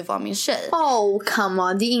 alltså vill du vara min tjej? Oh, come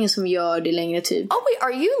on, det är ingen som gör det längre typ. Oh wait,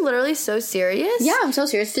 are you literally so serious? Yeah, I'm so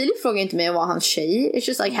serious. Filip frågar inte mig att vara hans tjej. It's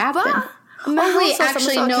just like happened. Va? Men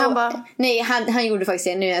Nej, han gjorde faktiskt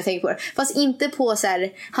det nu när jag tänker på det. Fast inte på så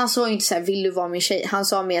här, han sa inte så här, vill du vara min tjej? Han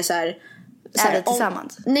sa mer så här, är det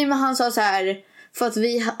tillsammans? Nej, men han sa så här, för att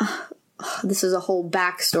vi this is a whole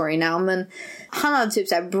backstory now, men han hade typ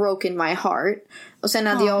så här broken my heart. Och sen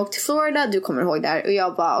hade jag åkt till Florida, du kommer ihåg där, och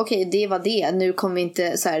jag bara okej, det var det. Nu kommer vi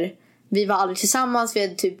inte så här, vi var aldrig tillsammans, vi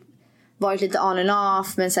hade typ varit lite on and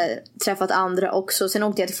off, men så här, träffat andra också. Sen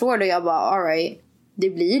åkte jag till Florida och jag bara all right, det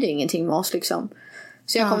blir ingenting med oss liksom.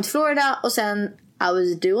 Så jag kom till Florida och sen I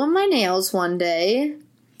was doing my nails one day.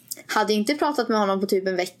 Hade inte pratat med honom på typ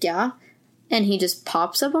en vecka. And he just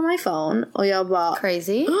pops up on my phone. Och jag bara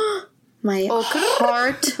crazy. My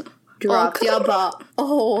heart dropped. Jag bara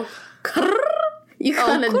you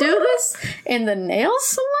gonna do this in the nail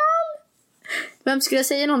salon? Vem skulle jag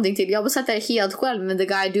säga någonting till? Jag bara satt där helt själv med the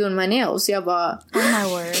guy doing my nails. Så jag bara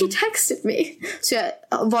he texted me. Så jag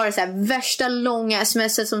var så här värsta långa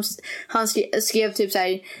sms:et som han skrev typ så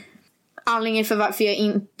här, anledningen för varför jag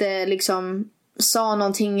inte liksom sa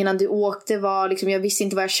någonting innan du åkte var liksom, jag visste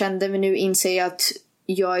inte vad jag kände, men nu inser jag att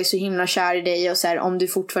jag är så himla kär i dig och så här, om du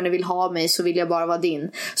fortfarande vill ha mig så vill jag bara vara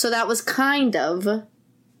din. So that was kind of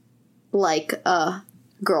like a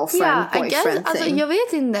girlfriend boyfriend thing. Alltså, jag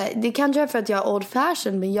vet inte, det kanske är för att jag är old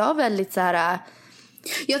fashioned, men jag är väldigt så här.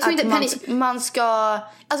 Jag tror inte man ska,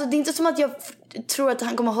 alltså det är inte som att jag tror att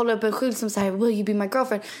han kommer hålla upp en skylt som så här, will you be my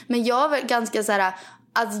girlfriend, men jag är väl ganska så här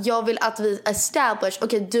att jag vill att vi establish,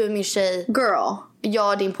 okej, du är min tjej, girl,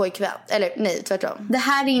 jag är din pojkvän. Eller nej, tvärtom. Det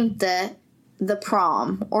här är inte the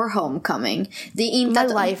prom or homecoming. Det är inte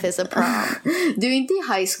my life is a prom. Du är inte i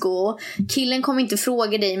high school. Killen kommer inte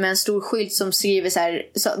fråga dig med en stor skylt som skriver så här,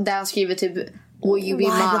 där han skriver typ will you be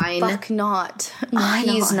mine? Why the fuck not?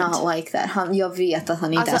 He's not like that. Jag vet att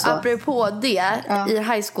han inte alltså, är så. Apropå det, i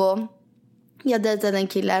high school, jag dejtade en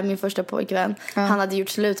kille, min första pojkvän. Han hade gjort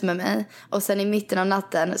slut med mig. Och sen i mitten av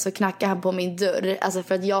natten så knackade han på min dörr. Alltså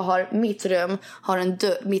för att jag har, mitt rum har en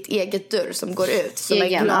dörr, mitt eget dörr som går ut. Som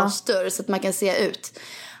en glasdörr så att man kan se ut.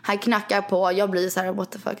 Han knackar på, jag blir så här,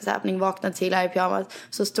 what the fuck is happening? Vaknar till här i pyjamas.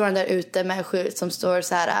 Så står han där ute med en skylt som står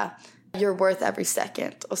så här, you're worth every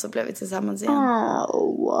second. Och så blev vi tillsammans igen.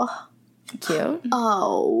 Cute.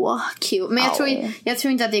 Cute. Men jag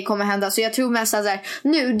tror inte att det kommer hända. Så jag tror mest att så här,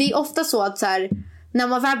 nu, det är ofta så att så här, när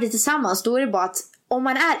man väl blir tillsammans, då är det bara att om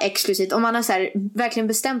man är exklusivt, om man har så här, verkligen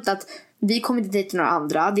bestämt att vi kommer inte dejta några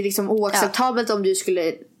andra, det är liksom oacceptabelt om du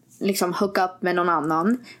skulle liksom hook up med någon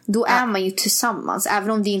annan, då är man ju tillsammans,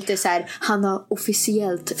 även om det inte är så här, han har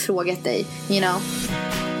officiellt frågat dig, you know.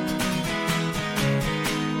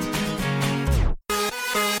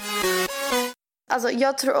 Alltså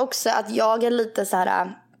jag tror också att jag är lite så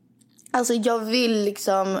här, alltså jag vill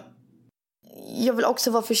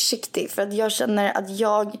också vara försiktig, för att jag känner att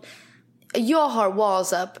jag har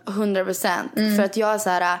walls up 100%, för att jag är så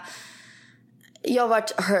här, jag har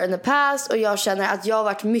varit hurt in the past och jag känner att jag har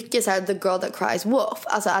varit mycket så här the girl that cries wolf,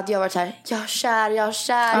 alltså att jag har varit så här, jag är kär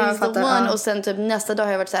he's the one, och sen typ nästa dag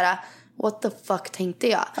har jag varit så här, what the fuck tänkte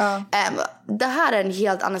jag. Det här är en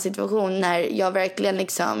helt annan situation när jag verkligen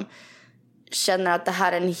liksom känner att det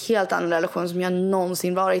här är en helt annan relation som jag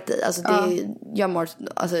någonsin varit i. Alltså jag mår,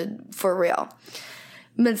 alltså for real.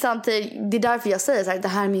 Men samtidigt, det är därför jag säger så här, det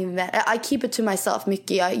här är min vän. I keep it to myself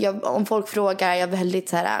mycket. Jag, om folk frågar, jag är väldigt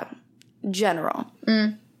så här general.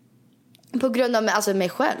 På grund av mig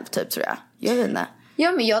själv typ, tror jag. Jag vet inte.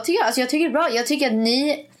 Ja, men jag tycker det är bra. Jag tycker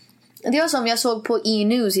att det var som jag såg på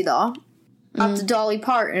E-news idag, att Dolly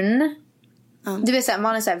Parton, du vet så här,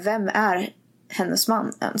 man är så här, vem är hennes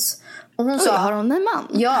man ens? Och hon sa, har hon en man?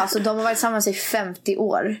 Ja, alltså de har varit tillsammans i 50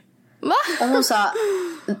 år. Va? Och hon sa,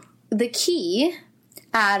 the key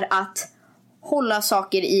är att hålla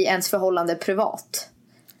saker i ens förhållande privat.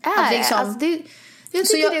 Att liksom, alltså jag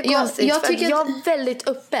tycker det är konstigt, jag är väldigt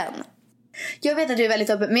öppen. Jag vet att du är väldigt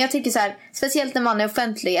öppen, men jag tycker så här, speciellt när man är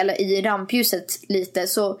offentlig eller i rampljuset lite,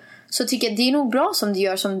 så tycker jag det är nog bra som du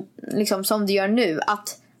gör, som du gör nu,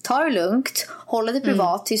 att ta det lugnt, hålla det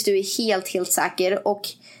privat tills du är helt säker och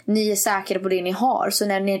ni är säkra på det ni har. Så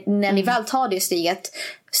när ni väl tar det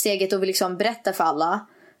steget och vill liksom berätta för alla,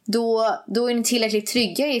 då är ni tillräckligt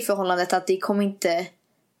trygga i förhållandet att det kommer inte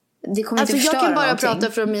alltså förstöra jag kan bara någonting.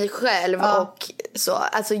 prata från mig själv och så.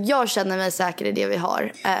 Alltså jag känner mig säker i det vi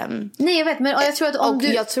har. Nej, jag vet, men jag tror att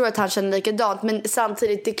jag tror att han känner likadant. Men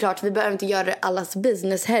samtidigt, det är klart, vi behöver inte göra allas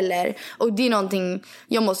business heller. Och det är någonting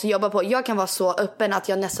jag måste jobba på. Jag kan vara så öppen att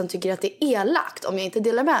jag nästan tycker att det är elakt om jag inte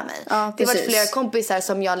delar med mig. Det har varit flera kompisar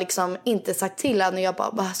som jag liksom inte sagt till än, och jag bara,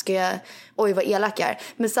 vad ska jag, oj vad elak jag är.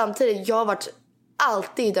 Men samtidigt, jag har varit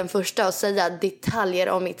alltid den första att säga detaljer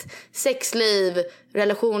om mitt sexliv,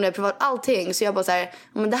 relationer, privat, allting. Så jag bara så här,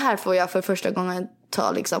 men det här får jag för första gången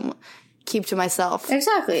ta liksom, keep to myself.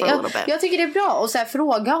 Exakt. Jag tycker det är bra. Och så här,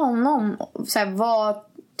 fråga honom så här, vad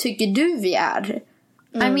tycker du vi är?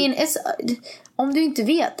 I mean, om du inte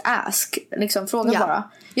vet, ask. Liksom, fråga bara.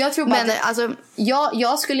 Jag tror bara att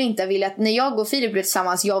jag skulle inte vilja att när jag och Filip blev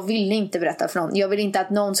tillsammans, jag ville inte berätta för någon. Jag ville inte att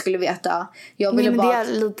någon skulle veta. Jag ville bara... det är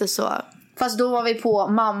lite så. Fast då var vi på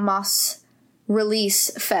mammas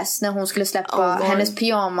releasefest när hon skulle släppa hennes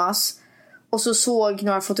pyjamas. Och så såg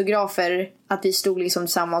några fotografer att vi stod liksom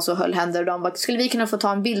tillsammans och höll händer. Och de bara, skulle vi kunna få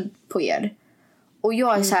ta en bild på er? Och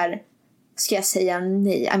jag är så här, ska jag säga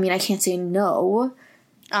nej? I mean, I can't say no.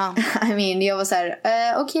 I mean, jag var så här,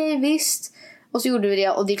 okej, visst. Och så gjorde vi det.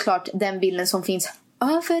 Och det är klart, den bilden som finns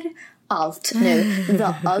överallt nu.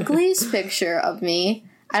 The ugliest picture of me.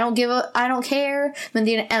 I don't care. Men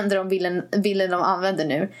det är den enda bilden de använder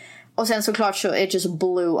nu. Och sen såklart så it just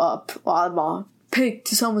blew up. Och alla bara, Peg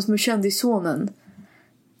tillsammans med kändissonen.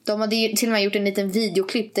 De hade till och med gjort en liten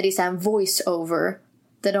videoklipp där det är så här en voice-over.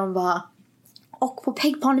 Där de bara... Och på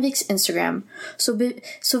Peg Parneviks Instagram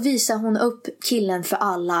så visar hon upp killen för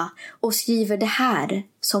alla och skriver det här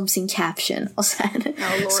som sin caption. Och sen,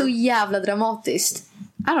 så jävla dramatiskt.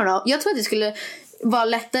 I don't know. Jag tror att det skulle vara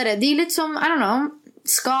lättare. Det är lite som, I don't know,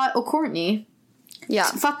 Scott och Courtney. Ja.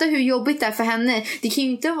 Fatta hur jobbigt det är för henne. Det kan ju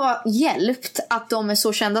inte vara hjälpt att de är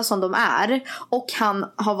så kända som de är. Och han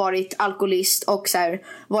har varit alkoholist och så här,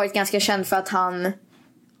 varit ganska känd för att han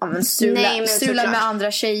strular med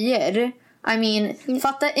andra tjejer. I mean,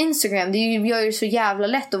 fatta Instagram. Det gör ju så jävla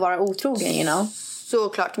lätt att vara otrogen, you know.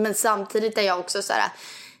 Såklart, men samtidigt är jag också så här...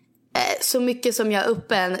 så mycket som jag är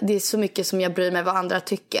öppen, det är så mycket som jag bryr mig vad andra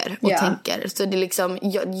tycker och tänker. Så det är liksom,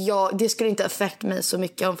 det skulle inte affekta mig så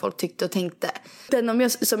mycket om folk tyckte och tänkte. Den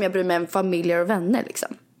som jag bryr mig om familjer och vänner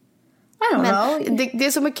liksom. I don't know.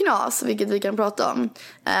 Det som är knas, vilket vi kan prata om.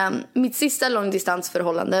 Mitt sista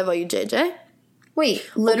långdistansförhållande var ju JJ. Wait,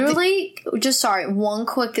 literally, just sorry, one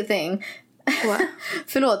quick thing.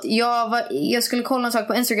 Förlåt, jag skulle kolla en sak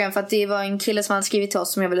på Instagram för att det var en kille som hade skrivit till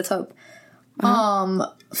oss som jag ville ta upp.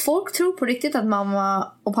 Folk tror på riktigt att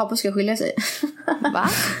mamma och pappa ska skilja sig. Va?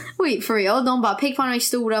 Wait, for real. De bara, Peg Parnevik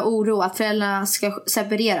stora oro att föräldrarna ska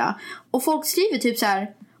separera. Och folk skriver typ så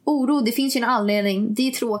här: oro, det finns ju en anledning. Det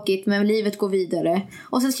är tråkigt, men livet går vidare.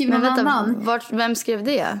 Och sen skriver någon annan. Vem skrev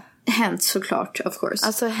det? Hent, såklart, of course.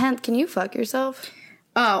 Alltså, Hent, can you fuck yourself?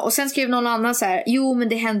 Och sen skrev någon annan så här: jo, men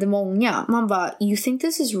det händer många. Man bara, you think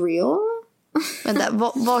this is real?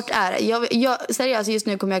 Vänta, vart är det? Jag seriöst, just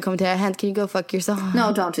nu kommer jag kommentera Hent, can you go fuck yourself? No,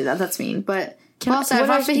 don't do that, that's mean. But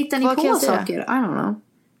varför hittar ni på saker? I don't know.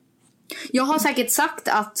 Jag har säkert sagt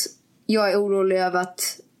att jag är orolig över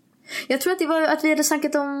att... Jag tror att det var att vi hade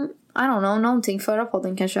snackat om, I don't know, någonting förra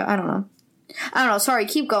podden kanske. I don't know, sorry,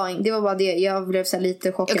 keep going. Det var bara det, jag blev så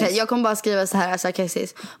lite chockad. Okej, jag kommer bara skriva så här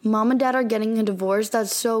sarkastiskt: Mom and dad are getting a divorce, that's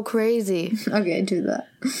so crazy. Okay, do that.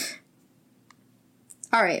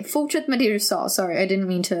 Alright, fortsätt med det du sa. Sorry, I didn't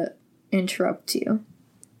mean to interrupt you.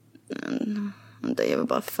 Jag vill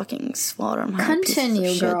bara fucking svara de här.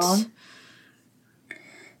 Continue, girl.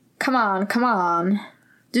 Come on.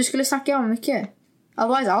 Du skulle snacka om mycket.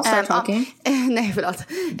 Otherwise I'll start talking. Nej, förlåt.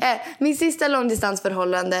 Min sista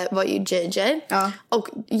långdistansförhållande var ju JJ. Och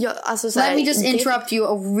jag, alltså, let me just interrupt you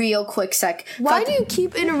a real quick sec. Why do you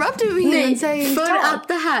keep interrupting me? Nej,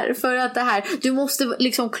 för att det här du måste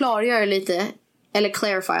liksom klargöra lite. Eller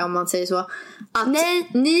clarify om man säger så. Att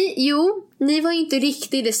ni var inte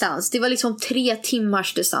riktig distans. Det var liksom 3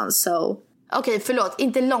 timmars distans. So. Okej, förlåt.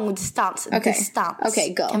 Inte långdistans. Distans.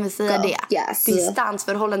 Okej, go. Kan vi säga go. det? Yes.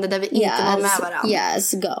 Distansförhållande där vi inte var med varandra.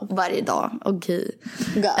 Yes, go. Varje dag. Okej.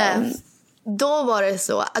 Go. Då var det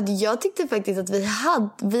så att jag tyckte faktiskt att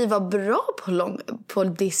vi var bra på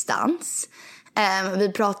distans.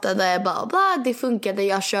 Vi pratade bla bla, det funkade,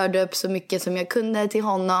 jag körde upp så mycket som jag kunde till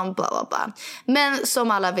honom, bla bla bla. Men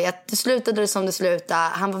som alla vet, det slutade som det slutade.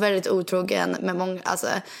 Han var väldigt otrogen med många, alltså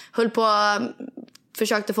höll på,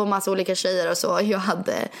 försökte få massa olika tjejer och så.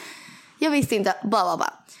 Jag visste inte, bla bla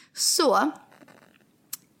bla. Så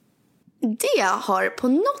det har på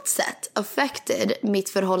något sätt affected mitt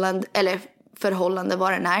förhållande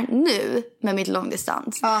vad den är nu med mitt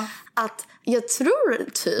långdistans. Att jag tror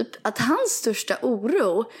typ att hans största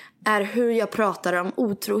oro är hur jag pratar om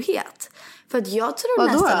otrohet. För att jag tror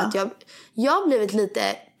nästan att jag har blivit lite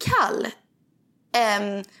kall.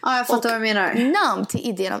 Jag fattar vad du menar. Namn till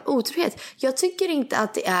idén av otrohet. Jag tycker inte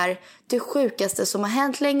att det är det sjukaste som har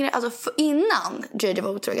hänt längre. Alltså innan JJ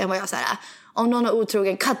var otrogen var jag så här: om någon är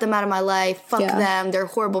otrogen, cut them out of my life, fuck them, they're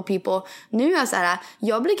horrible people. Nu är jag så här,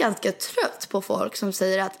 jag blir ganska trött på folk som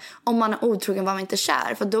säger att om man är otrogen var man inte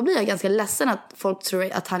kär. För då blir jag ganska ledsen att folk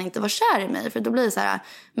tror att han inte var kär i mig. För då blir det så här,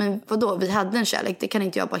 men vadå, vi hade en kärlek, det kan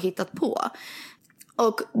inte jag bara hittat på.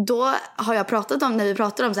 Och då har jag när vi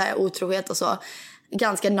pratar om så här otrohet och så,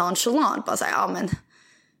 ganska nonchalant, bara så här, ja men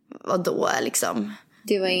vadå liksom?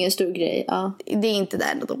 Det var ingen stor grej, ja. Det är inte the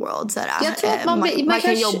end of the world. Såhär. Jag tror att man kan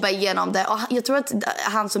kanske... jobba igenom det. Och jag tror att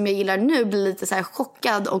han som jag gillar nu blir lite så här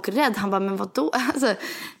chockad och rädd. Han bara, men vadå? Alltså,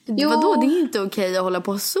 vadå? Det är inte okej att hålla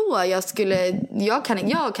på så. Jag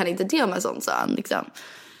kan inte det med sånt, sa han liksom.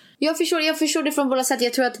 Jag förstår det från båda sätt.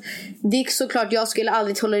 Jag tror att det är såklart, jag skulle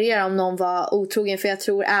aldrig tolerera om någon var otrogen. För jag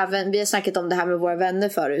tror även, vi har snackat om det här med våra vänner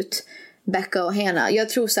förut, Becca och Hannah. Jag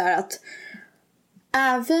tror så här att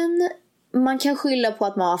även man kan skylla på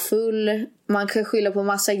att man var full, man kan skylla på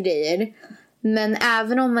massa grejer, men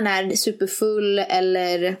även om man är superfull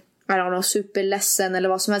eller superledsen eller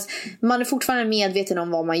vad som helst, man är fortfarande medveten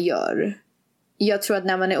om vad man gör. Jag tror att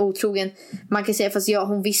när man är otrogen, man kan säga fast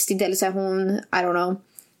hon visste inte, eller så här,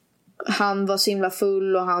 han var så himla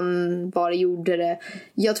full och han bara gjorde det.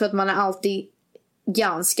 Jag tror att man är alltid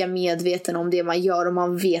ganska medveten om det man gör, och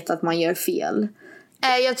man vet att man gör fel.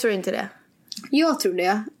 Jag tror inte det. Jag tror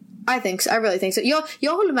det. I really think so.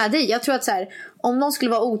 Jag håller med dig. Jag tror att så här, om någon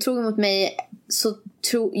skulle vara otrogen mot mig, så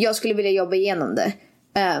jag skulle vilja jobba igenom det.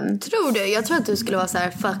 Tror du? Jag tror att du skulle vara så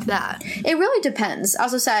här, fuck that. It really depends.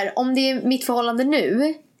 Alltså så här, om det är mitt förhållande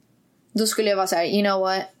nu, då skulle jag vara så här, you know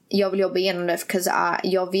what, jag vill jobba igenom det, för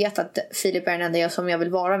jag vet att Filip är den enda som jag vill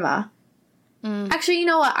vara med. Actually, you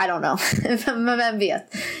know what, I don't know. Men vem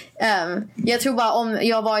vet. Jag tror bara, om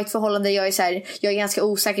jag var i ett förhållande, jag är ganska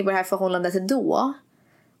osäker på det här förhållandet då,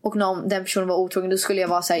 och den personen var otrogen, då skulle jag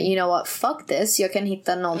vara så här, you know what, fuck this, jag kan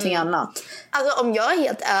hitta någonting annat. Alltså om jag är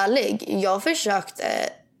helt ärlig, jag försökte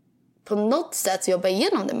på något sätt jobba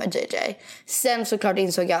igenom det med JJ. Sen såklart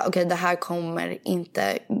insåg jag, okej, det här kommer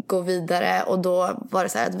inte gå vidare, och då var det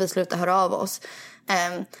så här att vi slutade höra av oss.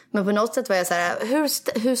 Men på något sätt var jag så här,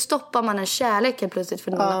 hur stoppar man en kärlek plötsligt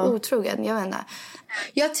för någon är otrogen? Jag vet inte.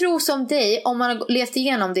 Jag tror som dig, om man har levt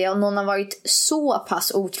igenom det och någon har varit så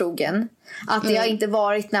pass otrogen, att det har inte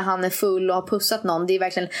varit när han är full och har pussat någon. Det är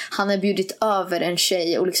verkligen, han har bjudit över en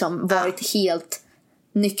tjej och liksom varit helt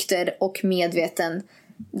nykter och medveten.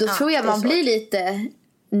 Då tror jag man blir lite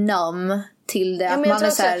numb till det. Ja, att man är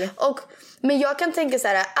så här... Men jag kan tänka så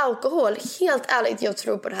här, alkohol, helt ärligt, jag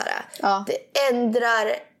tror på det här. Ja. Det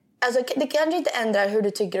ändrar, alltså det kanske inte ändrar hur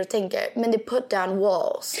du tycker och tänker, men det put down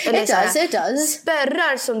walls. Eller It does.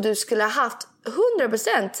 Spärrar som du skulle ha haft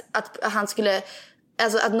 100% att han skulle,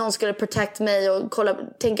 alltså att någon skulle protect mig och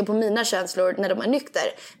tänka på mina känslor när de är nykter.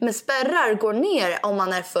 Men spärrar går ner om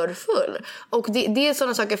man är för full. Och det är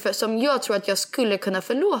sådana saker som jag tror att jag skulle kunna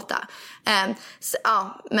förlåta.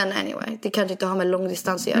 Men anyway, det kanske inte har med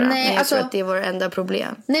långdistans att göra. Nej, men jag tror att det är vår enda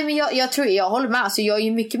problem. Nej, men jag håller med. Alltså, jag är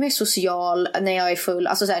ju mycket mer social när jag är full.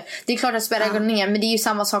 Alltså, så här, det är klart att spärrar går ner, men det är ju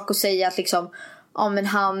samma sak att säga att liksom, men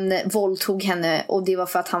han våldtog henne och det var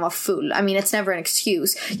för att han var full. I mean, it's never an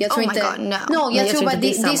excuse. Jag tror inte. God, no. Jag tror bara det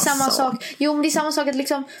är samma sak. Jo, men det är samma sak att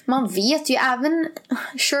liksom, man vet ju även,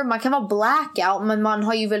 sure, man kan vara blackout, men man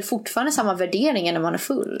har ju väl fortfarande samma värderingar när man är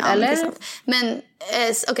full, eller? Men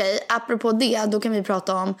okej, apropå det, då kan vi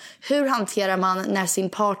prata om hur hanterar man när sin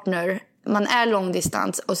partner, man är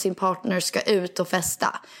långdistans och sin partner ska ut och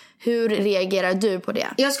festa. Hur reagerar du på det?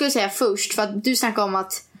 Jag skulle säga först, för att du snackade om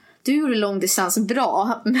att du gjorde långdistans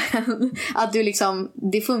bra, men att du liksom,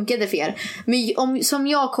 det funkade för er. Men som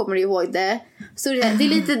jag kommer ihåg det, så det är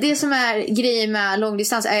lite det som är grejen med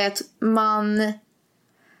långdistans, är att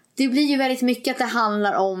det blir ju väldigt mycket att det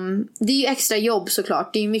handlar om, det är ju extra jobb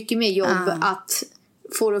såklart, det är ju mycket mer jobb att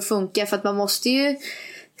få det att funka, för att man måste ju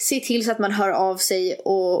se till så att man hör av sig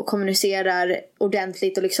och kommunicerar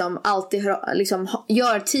ordentligt och liksom alltid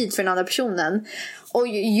gör tid för den andra personen. Och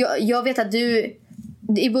jag vet att du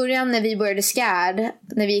i början, när vi började SCAD,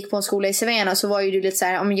 när vi gick på en skola i Savannah, så var ju du lite så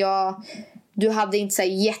här, du hade inte så här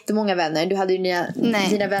jättemånga vänner. Du hade ju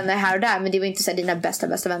dina vänner här och där, men det var inte så här dina bästa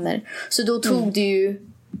vänner. Så då tog du ju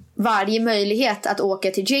varje möjlighet att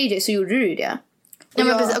åka till JJ, så gjorde du det. Ja,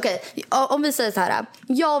 men precis, okej. Om vi säger så här,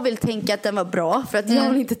 jag vill tänka att den var bra, för att jag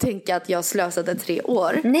vill inte tänka att jag slösade 3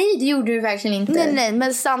 år. Nej, det gjorde du verkligen inte. Nej,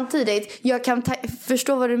 men samtidigt, jag kan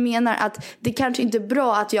förstå vad du menar, att det kanske inte är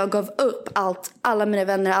bra att jag gav upp alla mina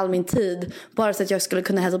vänner, all min tid, bara så att jag skulle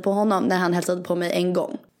kunna hälsa på honom när han hälsade på mig en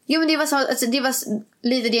gång. Jo, men det var så, alltså, det var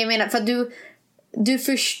lite det jag menar, för att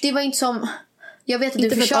det var inte som, jag vet att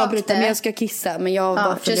inte du försökte, avbryta, men jag ska kissa, men jag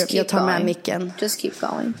tar med micken. Just keep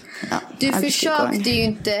going. Ja, du försökte ju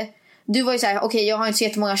inte. Du var ju såhär, okej, jag har inte så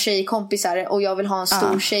jättemånga tjejkompisar och jag vill ha en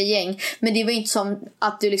stor tjejgäng. Men det var inte som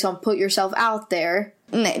att du liksom put yourself out there.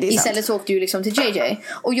 Nej, det är istället sant. så åkte du liksom till JJ.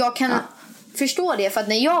 Och jag kan förstå det, för att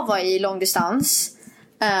när jag var i långdistans,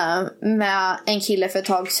 med en kille för ett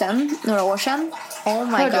tag sedan, några år sedan. Oh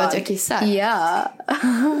my Hör god. du att jag kissar? Ja.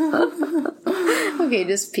 Okej,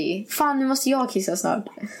 just pee. Fan, nu måste jag kissa snart.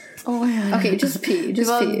 Okej, just pee. Det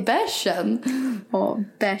var bärsen.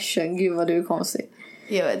 Bärsen. Gud vad du är konstig.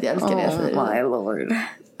 Jag vet, jag älskar det. My lord.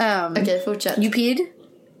 Okej, fortsätt. You peed?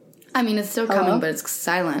 I mean, it's still coming, but it's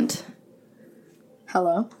silent.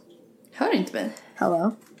 Hello? Hör inte mig?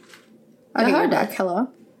 Hello? Jag hör dig. Hello?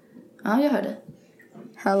 Ja, jag hör dig.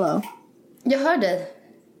 Hello? Jag hör dig.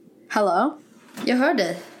 Hello? Jag hör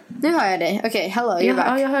dig. Nu hör jag dig. Okej, hello, you're back.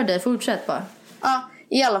 Ja, jag hör dig. Fortsätt bara. Ja,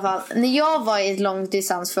 i alla fall. När jag var i ett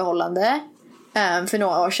långdistansförhållande för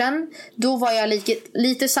några år sedan, då var jag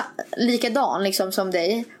lite likadan liksom som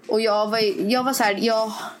dig. Och jag var så här,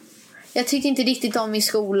 jag tyckte inte riktigt om min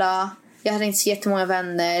skola. Jag hade inte så jättemånga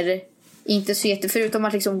vänner. Inte så förutom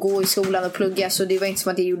att liksom gå i skolan och plugga, så det var inte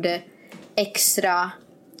som att jag gjorde extra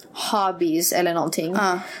hobbies eller någonting.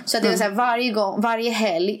 Så att det var så här varje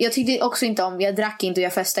helg. Jag tyckte också inte om, jag drack inte och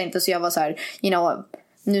jag festade inte, så jag var så här, you know,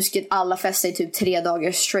 nu ska alla festa i typ 3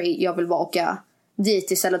 dagar straight. Jag vill bara åka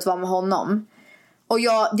dit istället för att vara med honom. Och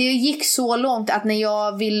det gick så långt att när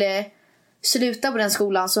jag ville sluta på den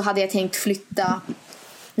skolan så hade jag tänkt flytta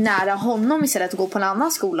nära honom istället för att gå på en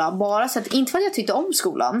annan skola. Bara så att, inte för att jag tyckte om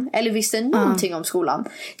skolan eller visste någonting om skolan.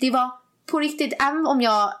 Det var på riktigt, även om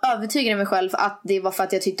jag övertygade mig själv att det var för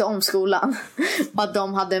att jag tyckte om skolan och att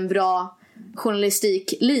de hade en bra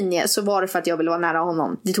journalistiklinje, så var det för att jag ville vara nära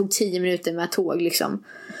honom. Det tog 10 minuter med tåg liksom.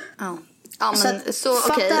 Ja, men så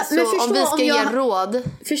om vi ska ge råd.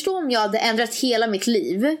 Förstå om jag hade ändrat hela mitt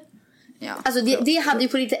liv. Ja, alltså det hade ju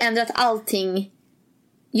på riktigt ändrat allting.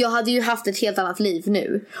 Jag hade ju haft ett helt annat liv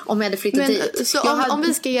nu om jag hade flyttat dit. Så om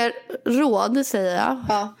vi ska ge råd, säger jag.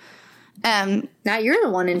 Ja. Now you're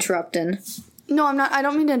the one interrupting. No, I'm not. I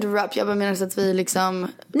don't mean to interrupt. Jag bara menar så att vi liksom.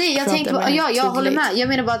 Nej, jag tänkte bara, jag håller med. Jag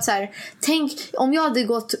menar bara att så här, tänk om jag hade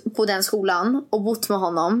gått på den skolan och bott med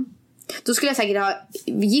honom, då skulle jag säkert ha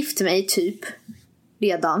gift mig typ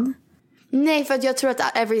redan. Nej, för att jag tror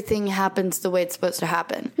att everything happens the way it's supposed to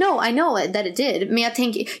happen. No, I know it, that it did. Men jag tror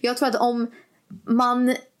att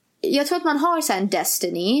jag tror att man har så här en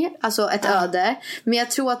destiny, alltså ett öde. Men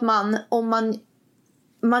jag tror att om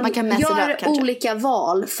man kan gör olika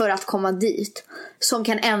val för att komma dit som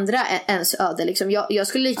kan ändra ens öde liksom. Jag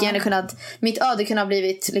skulle lika gärna kunna att mitt öde kunde ha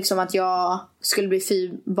blivit liksom att jag skulle bli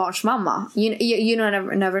 4-barnsmamma. You know,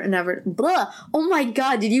 never blah. Oh my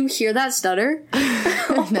god, did you hear that stutter?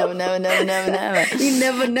 No. You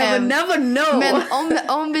never know. Men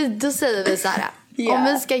om vi, då säger vi så här. Yeah.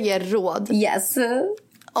 Om vi ska ge råd. Yes.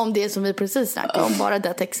 Om det som vi precis snackade om, bara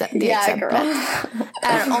det exemplet.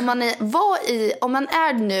 Om man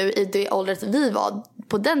är nu i det åldret vi var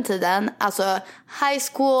på den tiden, alltså high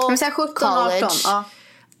school, 17, college, 18,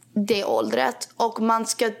 det åldret, och man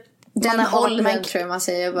ska den åldern tror jag man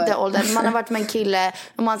säger bara. Det åldern. Man har varit med en kille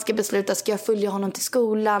och man ska besluta, ska jag följa honom till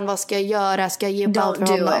skolan, vad ska jag göra, ska jag ge allt för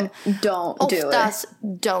honom? Oftast,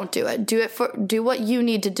 don't do it. Do what you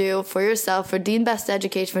need to do for yourself, för din bästa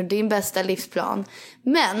education, för din bästa livsplan.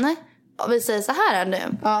 Men om vi säger så här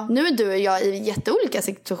nu. Nu är du och jag i jätteolika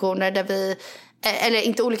situationer där vi, eller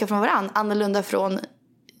inte olika från varandra, annorlunda från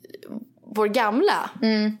vår gamla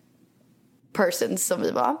persons som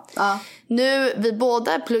vi var. Nu, vi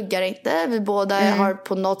båda pluggar inte. Vi båda har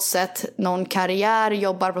på något sätt någon karriär,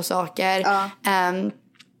 jobbar på saker.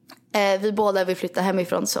 Vi båda vill flytta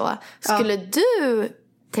hemifrån så. Skulle du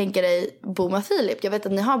tänka dig bo med Filip? Jag vet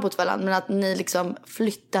att ni har bott varandra, men att ni liksom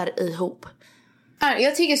flyttar ihop.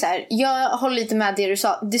 Jag tycker så här, jag håller lite med det du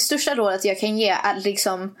sa. Det största rådet jag kan ge är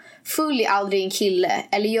liksom, följ aldrig en kille.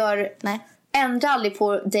 Eller ändra aldrig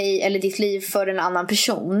på dig eller ditt liv för en annan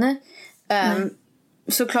person.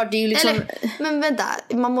 Såklart det är ju liksom... men vänta,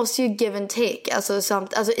 man måste ju give and take.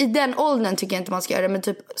 Alltså i den åldern tycker jag inte man ska göra det. Men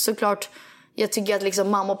typ såklart, jag tycker att liksom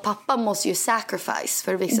mamma och pappa måste ju sacrifice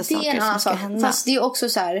för vissa saker som ska hända. Fast det är också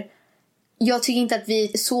så här, jag tycker inte att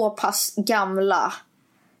vi är så pass gamla.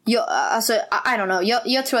 Alltså, I don't know.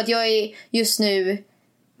 Jag tror att jag är just nu...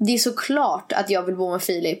 Det är så klart att jag vill bo med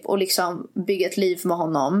Filip och liksom bygga ett liv med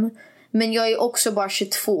honom. Men jag är också bara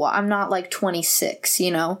 22. I'm not like 26,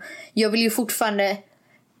 you know. Jag vill ju fortfarande...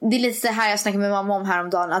 Det är lite det här jag snackade med mamma om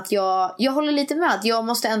häromdagen. Att jag håller lite med. Att jag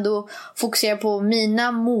måste ändå fokusera på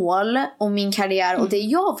mina mål och min karriär och det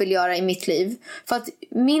jag vill göra i mitt liv. För att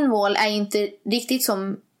min mål är inte riktigt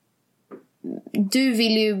som... Du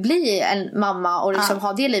vill ju bli en mamma och liksom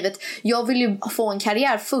ha det livet. Jag vill ju få en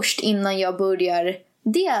karriär först innan jag börjar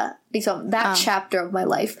det, liksom, that chapter of my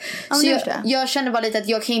life. Så jag känner bara lite att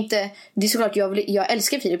jag kan inte... Det är såklart, jag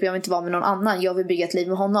älskar Filip, jag vill inte vara med någon annan. Jag vill bygga ett liv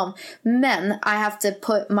med honom. Men I have to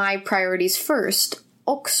put my priorities first.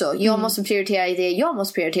 också. Jag måste prioritera i det jag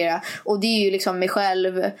måste prioritera. Och det är ju liksom mig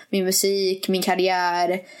själv, min musik, min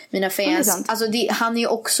karriär, mina fans. Alltså han är ju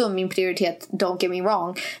också min prioritet, don't get me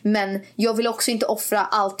wrong. Men jag vill också inte offra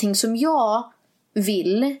allting som jag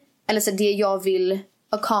vill. Eller så det jag vill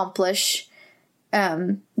accomplish.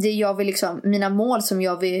 Det jag vill liksom, mina mål som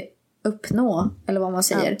jag vill uppnå. Eller vad man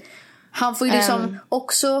säger. Han får ju liksom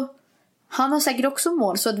också, han har säkert också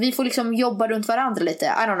mål. Så att vi får liksom jobba runt varandra lite. I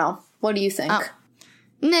don't know, what do you think?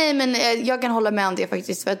 Nej, men jag kan hålla med om det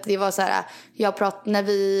faktiskt. För att det var så här,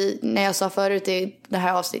 när jag sa förut i det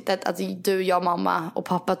här avsnittet att du, jag, mamma och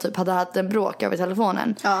pappa typ hade haft en bråk över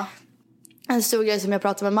telefonen. Ja. En stor grej som jag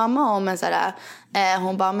pratade med mamma om, men så här,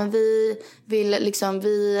 hon bara, men vi vill liksom,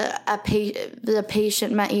 vi är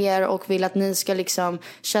patient med er och vill att ni ska liksom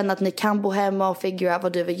känna att ni kan bo hemma och figura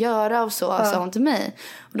vad du vill göra och så, sa hon till mig.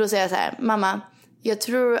 Och då säger jag så här, mamma, jag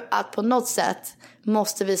tror att på något sätt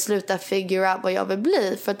måste vi sluta figure out vad jag vill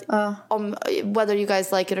bli. För att whether you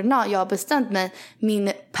guys like it or not, jag har bestämt mig,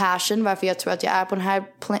 min passion, varför jag tror att jag är på den här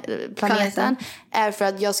planeten är för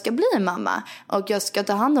att jag ska bli en mamma. Och jag ska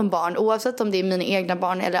ta hand om barn, oavsett om det är mina egna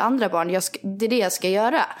barn eller andra barn. Det är det jag ska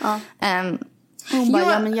göra. Hon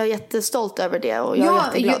bara, men jag är jättestolt över det. Och jag är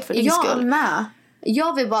jätteglad för din skull. Med.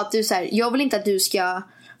 Jag vill bara att du så här, jag vill inte att du ska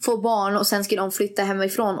få barn och sen ska de flytta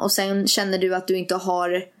hemifrån och sen känner du att du inte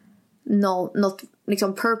har något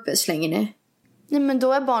liksom purpose längre. Nej, men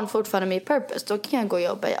då är barn fortfarande min purpose. Då kan jag gå och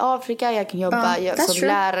jobba i Afrika, jag kan jobba som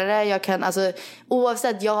lärare, jag kan, alltså,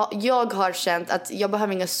 oavsett, jag har känt att jag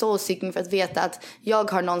behöver ingen soul-seeking för att veta att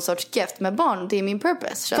jag har någon sorts gift med barn. Det är min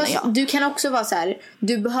purpose, känner jag. Du kan också vara så här,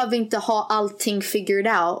 du behöver inte ha allting figured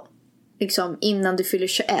out liksom innan du fyller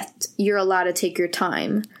 21. You're allowed to take your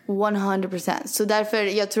time. 100%. Så därför,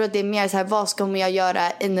 jag tror att det är mer så här, vad ska jag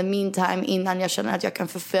göra in the meantime innan jag känner att jag kan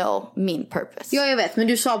fulfill min purpose. Ja, jag vet. Men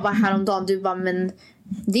du sa bara häromdagen, du bara, men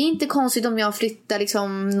det är inte konstigt om jag flyttar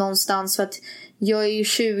liksom någonstans för att jag är ju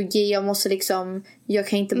 20, jag måste liksom, jag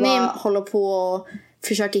kan inte bara hålla på och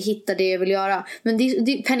försöka hitta det jag vill göra. Men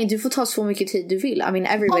Penny, du får ta så mycket tid du vill. I mean,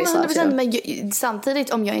 everybody's 100%, men samtidigt,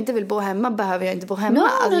 om jag inte vill bo hemma behöver jag inte bo hemma.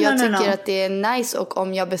 Jag tycker att det är nice, och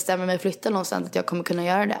om jag bestämmer mig flytta någonstans att jag kommer kunna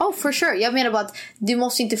göra det. Oh, for sure. Jag menar bara att du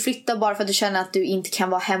måste inte flytta bara för att du känner att du inte kan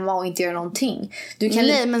vara hemma och inte göra någonting.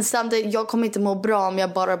 Nej, men samtidigt, jag kommer inte må bra om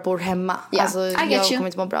jag bara bor hemma. Alltså, jag kommer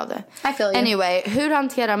inte må bra av det. I feel you. Anyway, hur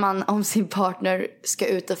hanterar man om sin partner ska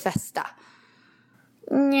ut och festa?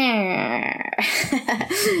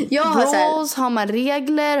 Har man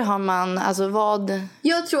regler? Har man, alltså vad?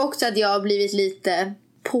 Jag tror också att jag har blivit lite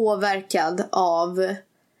påverkad av,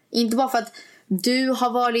 inte bara för att du har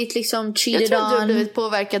varit liksom cheated on. Jag tror att du har blivit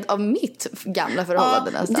påverkad av mitt gamla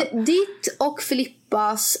förhållande nästan. Ditt och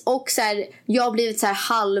Filippas. Och så här, jag har blivit så här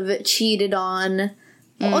halv cheated on.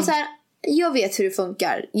 Och så här, jag vet hur det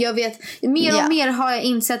funkar. Jag vet, mer och mer har jag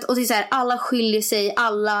insett. Och det är så här, alla skiljer sig,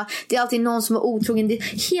 det är alltid någon som är otrogen.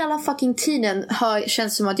 Hela fucking tiden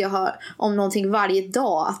känns som att jag hör om någonting varje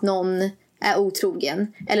dag, att någon är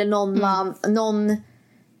otrogen. Eller någon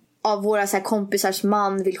av våra så här kompisars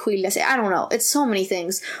man vill skilja sig. I don't know, it's so many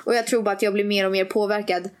things. Och jag tror bara att jag blir mer och mer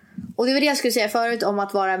påverkad. Och det var det jag skulle säga förut om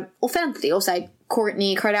att vara offentlig. Och så här,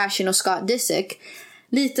 Kourtney Kardashian och Scott Disick.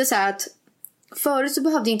 Lite så här att förut så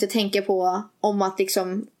behövde jag inte tänka på om att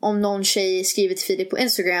liksom, om någon tjej skriver till Filip på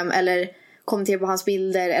Instagram eller kommenterar på hans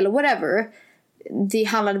bilder eller whatever. Det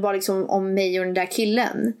handlade bara liksom om mig och den där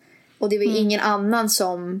killen. Och det var ingen annan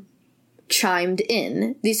som chimed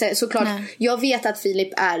in. Det är såklart, jag vet att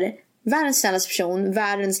Filip är världens snällaste person,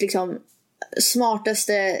 världens liksom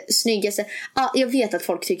smartaste, snyggaste. Jag vet att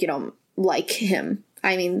folk tycker om like him.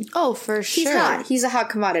 I mean, for sure. He's a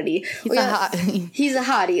hot commodity. He's a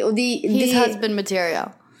hottie. Och he's husband material.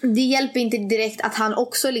 Det hjälper inte direkt att han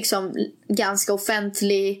också liksom ganska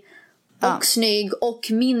offentlig och snygg. Och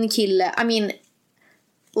min kille, I mean,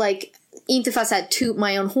 like, inte för att säga toot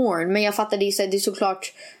my own horn, men jag fattar det är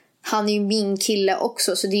såklart, han är ju min kille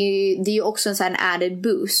också, så det är ju också en sån här added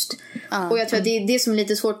boost. Och jag tror att det är det som är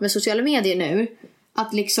lite svårt med sociala medier nu,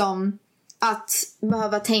 att liksom att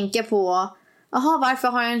behöva tänka på, jaha, varför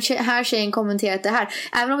har den här tjejen kommenterat det här?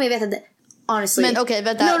 Även om jag vet att honestly. Men okej,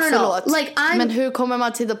 vänta, förlåt. Like, men hur kommer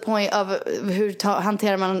man till the point of hur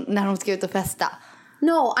hanterar man när de ska ut och festa?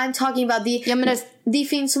 No, I'm talking about det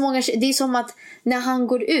finns så många. Det är som att när han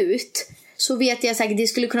går ut så vet jag säkert det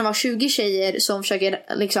skulle kunna vara 20 tjejer som försöker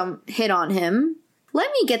liksom hit on him. Let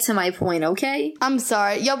me get to my point, okay? I'm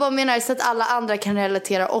sorry. Jag bara menar så att alla andra kan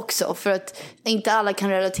relatera också. För att inte alla kan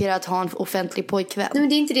relatera att ha en offentlig pojkvän. Nej, men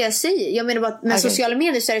det är inte det jag säger. Jag menar bara att med sociala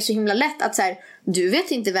medier så är det så himla lätt att så här, du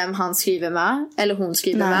vet inte vem han skriver med eller hon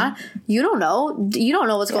skriver med. You don't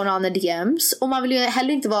know what's going on in the DMs. Och man vill ju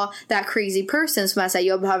heller inte vara that crazy person som är såhär,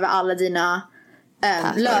 jag behöver alla dina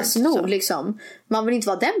lösenord liksom. Man vill inte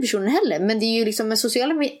vara den personen heller. Men det är ju liksom med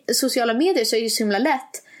sociala medier så är det ju så himla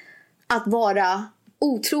lätt att vara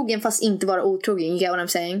otrogen fast inte vara otrogen. You get what I'm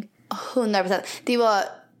saying? 100%. Det var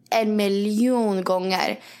 1 miljon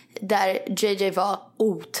gånger där JJ var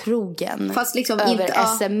otrogen. Fast liksom över inte,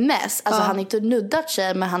 sms. Alltså han har inte nuddat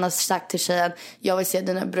tjejen, men han har sagt till tjejen, jag vill se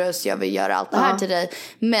dina bröst, jag vill göra allt det här till dig.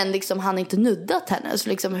 Men liksom han har inte nuddat henne. Så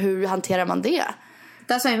liksom hur hanterar man det?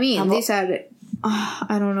 That's what I mean. Det är så här,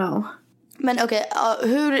 I don't know. Men okej,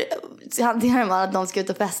 hur hanterar man att de ska ut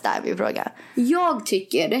och festa, är vi fråga. Jag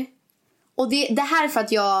tycker, och det här är för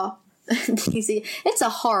att jag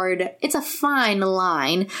it's a fine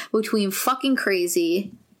line between fucking crazy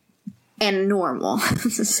and normal.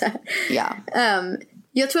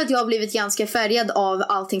 Jag tror att jag har blivit ganska färgad av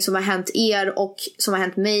allting som har hänt er och som har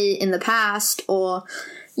hänt mig in the past. Och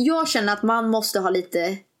jag känner att man måste ha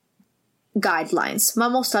lite guidelines.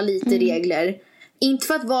 Man måste ha lite regler. Inte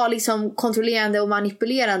för att vara liksom kontrollerande och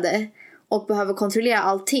manipulerande och behöver kontrollera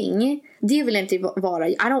allting. Det vill jag inte vara.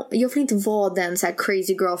 Jag vill inte vara den så här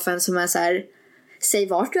crazy girlfriend som är så här, säg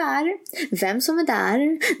vart du är, vem som är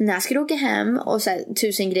där, när ska du åka hem och så här,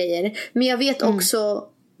 1000 grejer. Men jag vet också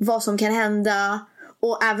vad som kan hända.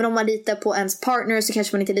 Och även om man litar på ens partner så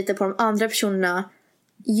kanske man inte litar på de andra personerna.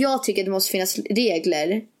 Jag tycker det måste finnas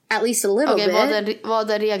regler. At least a little bit.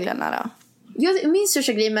 Vad är reglerna då? Min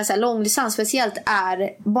största grej med så här långdistans speciellt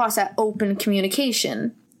är bara så här open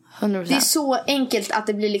communication. 100%. Det är så enkelt att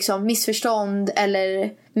det blir liksom missförstånd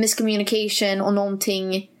eller miscommunication och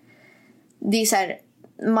någonting. Det är så här,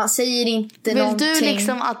 man säger inte någonting. Vill du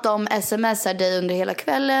liksom att de smsar dig under hela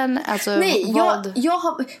kvällen? Alltså, nej, jag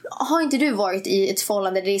har inte du varit i ett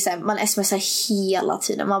förhållande där det är så här, man smsar hela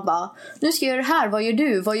tiden. Man bara, nu ska jag göra det här, vad gör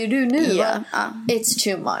du? Vad gör du nu? It's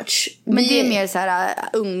too much. Men det är mer så här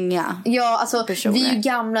unga. Ja, alltså personer. Vi är ju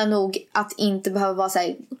gamla nog att inte behöva vara så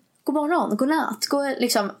här, god morgon, god natt,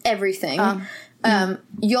 liksom everything.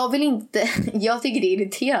 Jag vill inte jag tycker det är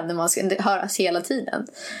irriterande man ska höras hela tiden.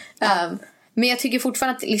 Men jag tycker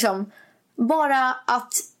fortfarande att liksom, bara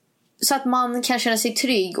att så att man kan känna sig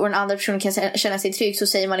trygg och den andra personen kan känna sig trygg, så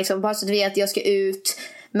säger man liksom, bara så att du vet att jag ska ut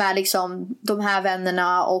med liksom de här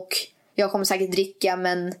vännerna och jag kommer säkert dricka,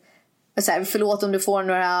 men så här, förlåt om du får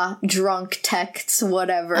några drunk texts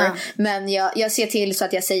whatever, men jag ser till så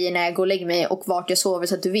att jag säger när jag går och lägger mig och vart jag sover,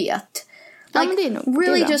 så att du vet. Ja, men det är nog,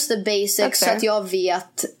 really det är just the basics, så att jag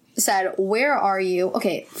vet så här, where are you?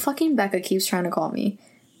 Okay, fucking Becca keeps trying to call me.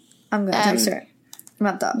 I'm gonna text her.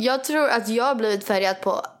 Vänta. Jag tror att jag har blivit färgad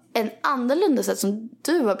på en annorlunda sätt som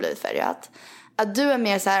du har blivit färgad. Att du är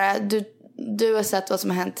mer så här, du har sett vad som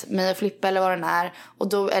har hänt mig och Flippa eller vad den är, och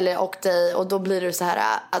då, och dig, och då blir du så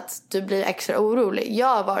här att du blir extra orolig. Jag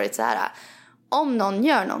har varit så här, om någon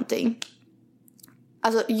gör någonting,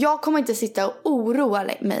 alltså jag kommer inte sitta och oroa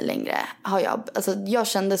mig längre. Alltså jag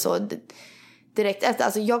kände så direkt efter.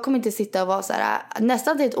 Alltså jag kommer inte sitta och vara så här,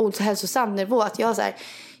 nästan till ett ohälsosam nivå, att jag så här,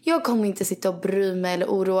 jag kommer inte sitta och bry mig eller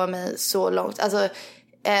oroa mig så långt. Alltså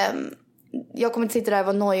jag kommer inte sitta där och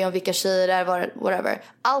vara nojig om vilka tjejer det är, whatever.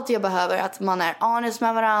 Allt jag behöver är att man är honest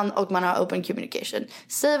med varandra och man har open communication.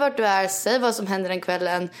 Säg vart du är, säg vad som händer den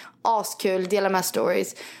kvällen. Askul, dela med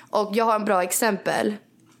stories. Och jag har en bra exempel.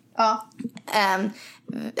 Ja.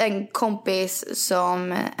 En kompis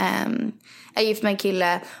som är gift med en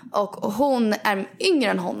kille, och hon är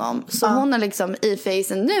yngre än honom, så hon är liksom i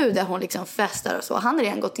facen nu där hon liksom festar och så. Han har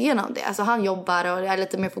redan gått igenom det, alltså han jobbar och är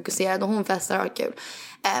lite mer fokuserad, och hon festar och har kul.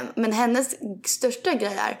 Men hennes största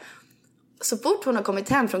grej är, så fort hon har kommit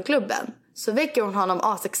hem från klubben så väcker hon honom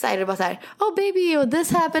as-excited och bara så här, oh baby, oh,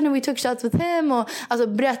 this happened and we took shots with him, och alltså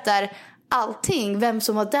berättar allting, vem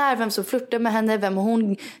som var där, vem som flörtade med henne, vem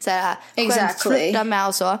hon flörtade med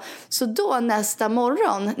och så. Så då nästa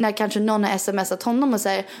morgon när kanske någon har smsat honom och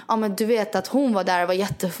säger, ja men du vet att hon var där och var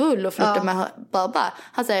jättefull och flörtade med Baba.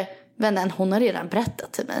 Han säger, vännen, hon har redan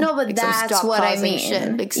berättat till mig. No, but liksom, that's what I mean.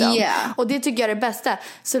 Shit, liksom. Yeah. Och det tycker jag är det bästa.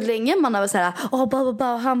 Så länge man har så här,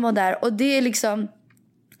 Baba, han var där, och det är liksom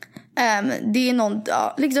det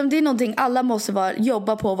är någonting alla måste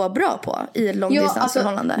jobba på och vara bra på i ett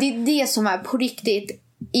långdistansförhållande. Alltså, det är det som är på riktigt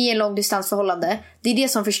i en långdistansförhållande. Det är det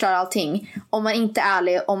som förstör allting. Om man inte är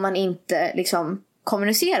ärlig, om man inte liksom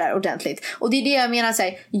kommunicerar ordentligt. Och det är det jag menar, så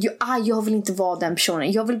här, jag vill inte vara den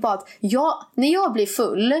personen. Jag vill bara att när jag blir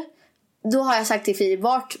full, då har jag sagt till Filip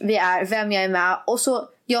vart vi är, vem jag är med. Och så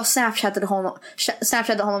jag snapchattade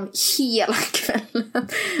honom hela kvällen.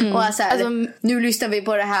 Och jag så här, alltså, nu lyssnar vi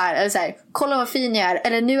på det här. Eller så här, kolla vad fin jag är.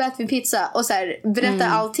 Eller nu äter vi pizza. Och så här, berätta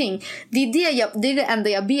allting. Det är det enda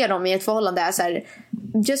jag ber om i ett förhållande. Är så här,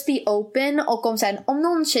 just be open. Och om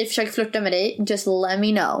någon tjej försöker flirta med dig, just let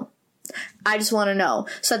me know. I just want to know.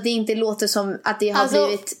 Så att det inte låter som att det har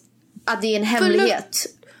blivit, att det är en hemlighet.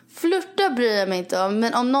 Flirta bryr jag mig inte om.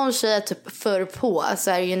 Men om någon tjej är typ för på,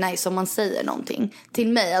 så är det ju nice om man säger någonting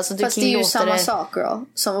till mig. Alltså, fast det är ju samma sak då,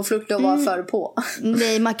 som att flirta och vara för på.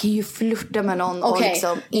 Nej, man kan ju flirta med någon och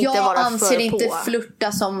liksom inte vara för på. Jag anser inte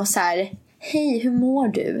flirta som så här: hej, hur mår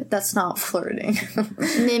du? That's not flirting.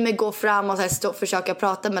 Nej, men gå fram och så här försöka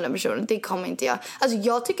prata med den personen. Det kommer inte jag. Alltså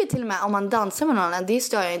jag tycker till och med om man dansar med någon, det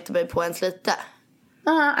stör jag inte mig på ens lite.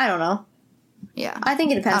 I don't know. Yeah. I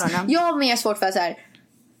think it depends. Jag har mer svårt för så här.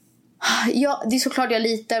 Det är såklart jag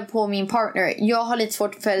litar på min partner. Jag har lite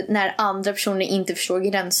svårt för när andra personer inte förstår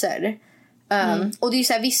gränser. Och det är ju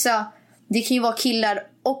så här, vissa, det kan ju vara killar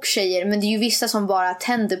och tjejer, men det är ju vissa som bara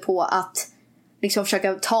tänder på att liksom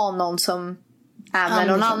försöka ta någon som är med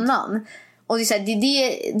någon annan. Och det är så här,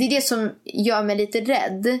 det är det som gör mig lite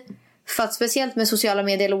rädd. För att speciellt med sociala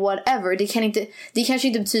medier eller whatever, det kanske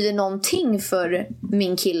inte betyder någonting för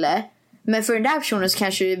min kille. Men för den där personen så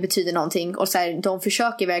kanske det betyder någonting. Och så här, de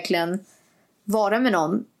försöker verkligen vara med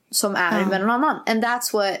någon som är med någon annan. And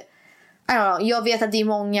that's what, I don't know, jag vet att det är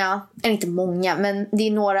många, eller inte många, men det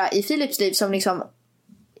är några i Philips liv som liksom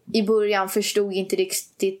i början förstod inte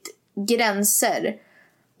riktigt gränser.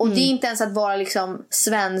 Och det är inte ens att vara liksom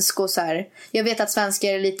svensk och så här. Jag vet att svenskar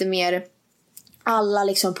är lite mer, alla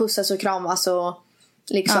liksom pussas och kramas och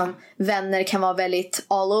liksom vänner kan vara väldigt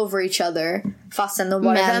all over each other fastän de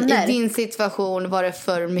bara är vänner. Men i din situation var det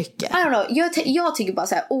för mycket. I don't know, jag tycker bara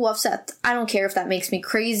så här, oavsett, I don't care if that makes me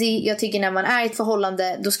crazy. Jag tycker när man är i ett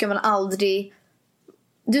förhållande, då ska man aldrig,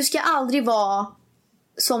 du ska aldrig vara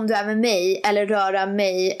som du är med mig, eller röra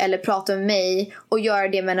mig, eller prata med mig och göra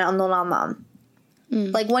det med någon annan.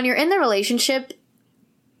 Like when you're in the relationship,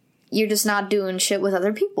 you're just not doing shit with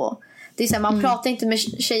other people. Det är så här, man pratar inte med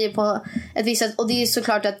tjejer på ett visst sätt. Och det är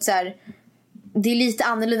såklart att så här, det är lite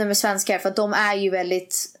annorlunda med svenskar. För att de är ju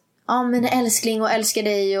väldigt men älskling och älskar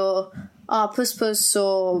dig. Och puss puss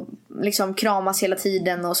och liksom kramas hela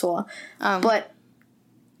tiden och så. But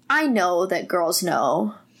I know that girls know.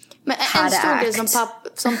 Men en stor grej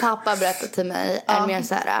som pappa berättade till mig är mer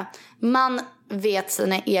så här: man vet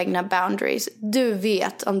sina egna boundaries. Du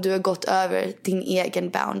vet om du har gått över din egen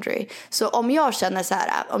boundary. Så om jag känner så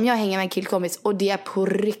här, om jag hänger med en killkompis och det är på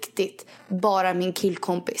riktigt bara min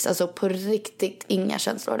killkompis, alltså på riktigt inga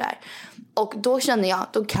känslor där, och då känner jag,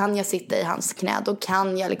 då kan jag sitta i hans knä, då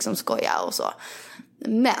kan jag liksom skoja och så.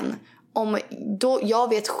 Men då jag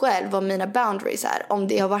vet själv vad mina boundaries är. Om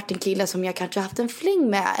det har varit en kille som jag kanske haft en fling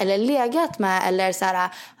med eller legat med eller så här,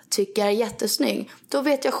 tycker är jättesnygg, då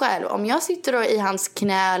vet jag själv, om jag sitter då i hans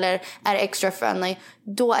knä eller är extra friendly,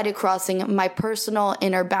 då är det crossing my personal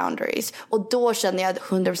inner boundaries. Och då känner jag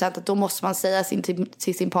 100% att då måste man säga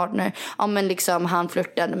till sin partner, men liksom han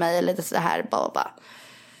flörtade med mig eller det här, bla bla.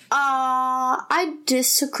 I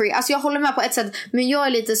disagree. Alltså jag håller med på ett sätt, men jag är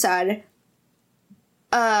lite så här.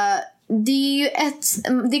 Det är ju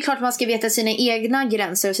det är klart man ska veta sina egna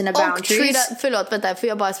gränser och sina boundaries. Förlåt, vänta, får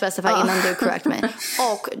jag bara specifera innan du correct mig.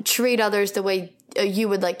 Och treat others the way you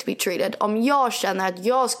would like to be treated. Om jag känner att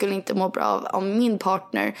jag skulle inte må bra av om min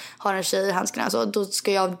partner har en tjej i hans knä, så då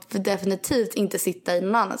ska jag definitivt inte sitta i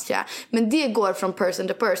någon annans knä. Men det går från person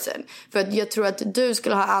to person. För att jag tror att du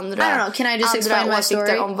skulle ha andra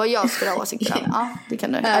åsikter om vad jag skulle ha åsikter om. Ja, det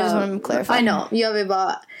kan du. I just want to clarify. I know,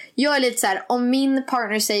 jag är lite så här, om min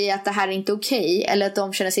partner säger att det här är inte okej, eller att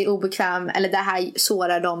de känner sig obekväm, eller det här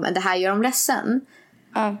sårar dem, eller det här gör dem ledsen,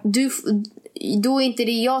 då är inte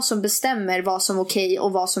det jag som bestämmer vad som är okej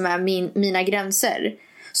och vad som är mina gränser.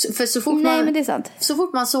 För men det är sant. Så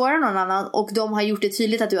fort man sårar någon annan och de har gjort det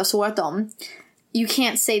tydligt att du har sårat dem, you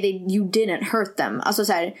can't say that you didn't hurt them. Alltså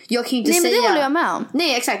så här, jag kan ju inte säga. Nej, men det håller jag med om.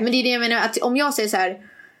 Nej, exakt, men det är det jag menar, att om jag säger så här,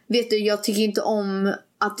 vet du, jag tycker inte om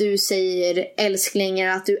att du säger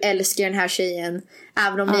älsklingar, att du älskar den här tjejen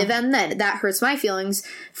även om ni är vänner, that hurts my feelings.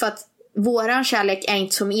 För att våran kärlek är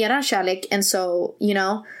inte som eran kärlek, and so, you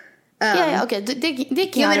know. Okej, det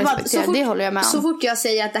kan jag respektera, det håller jag med om. Så fort jag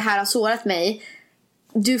säger att det här har sårat mig,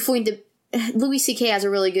 du får inte. Louis CK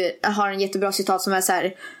har en jättebra citat som är så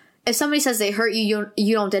här: if somebody says they hurt you,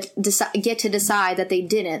 you don't get to decide that they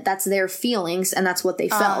didn't. That's their feelings and that's what they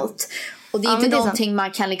felt. Och det är inte någonting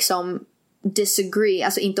man kan liksom disagree,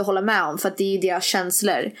 alltså inte hålla med om, för att det är deras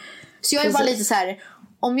känslor. Så jag är bara lite så här: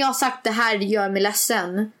 om jag har sagt det här gör mig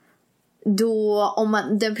ledsen, då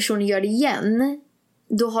om den personen gör det igen,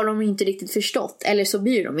 då har de inte riktigt förstått, eller så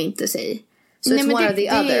bryr de inte sig. Så Nej, it's men one or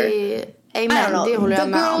the other. Amen, det håller jag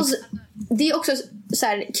med om. Det är också så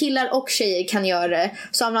här, killar och tjejer kan göra det.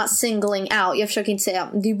 Så I'm not singling out. Jag försöker inte säga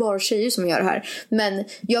det är bara tjejer som gör det här. Men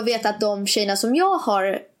jag vet att de tjejerna som jag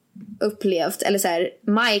har upplevt, eller så här,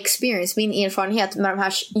 my experience, min erfarenhet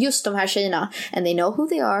med just de här tjejerna, and they know who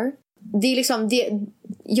they are. Det är liksom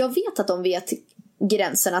jag vet att de vet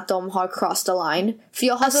gränsen, att de har crossed the line. För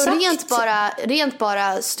jag har rent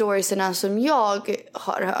bara storiesarna som jag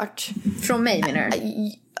har hört från mig, menar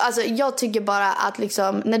du? Alltså jag tycker bara att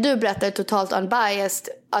liksom, när du berättar totalt unbiased,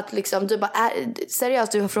 att liksom du bara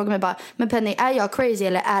seriöst, du har frågat mig bara, men Penny, är jag crazy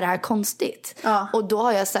eller är det här konstigt? Ja. Och då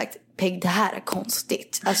har jag sagt, Peg, det här är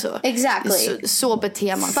konstigt. Alltså, exactly. så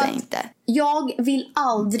beter man sig inte. Jag vill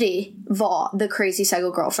aldrig vara the crazy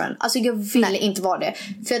psycho girlfriend. Alltså jag vill inte vara det.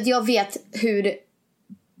 För att jag vet hur...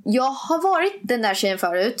 Jag har varit den där tjejen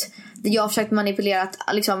förut. Jag har försökt manipulera att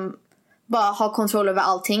liksom bara ha kontroll över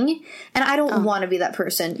allting. And I don't want to be that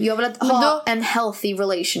person. Jag vill ha en healthy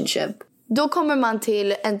relationship. Då kommer man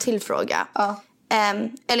till en till fråga.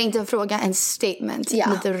 Eller inte en fråga, en statement.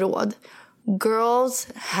 Lite råd. Girls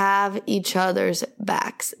have each other's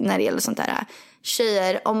backs när det gäller sånt där.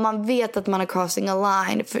 Tjejer, om man vet att man är crossing a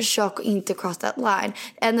line, försök att inte cross that line.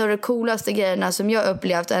 En av de coolaste grejerna som jag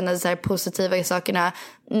upplevt, en av de så här positiva sakerna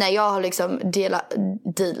när jag har liksom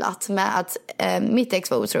dealat med att mitt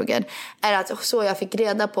ex var otrogen, är att så jag fick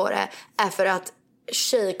reda på det är för att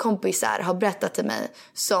tjejkompisar har berättat till mig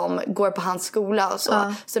som går på hans skola och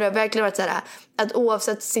så. Så det har verkligen varit så här att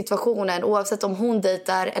oavsett situationen, oavsett om hon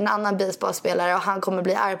dejtar en annan baseballspelare och han kommer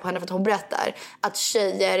bli arg på henne för att hon berättar, att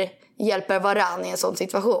tjejer hjälper varann i en sån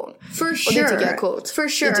situation. For sure. Och det tycker jag är coolt. For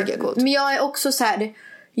sure. Det tycker jag är coolt. Men jag är också så här,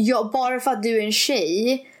 bara för att du är en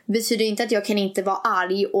tjej betyder inte att jag kan inte vara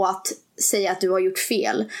arg och att säga att du har gjort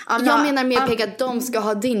fel. Jag menar mer Peg, att de ska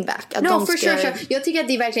ha din back. Att for sure. Jag tycker att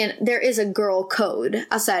det är verkligen, there is a girl code.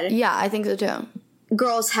 Alltså, I think so too.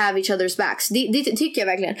 Girls have each other's backs. Det tycker jag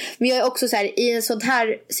verkligen. Men jag är också så här, i en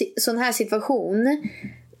sån här situation,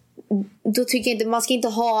 då tycker jag inte, man ska inte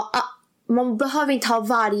ha, man behöver inte ha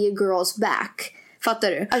varje girls back.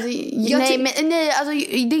 Fattar du? Alltså, nej, alltså,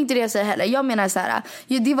 det är inte det jag säger heller. Jag menar så här,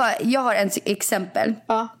 jag har en exempel.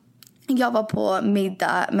 Jag var på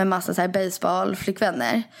middag med massa så här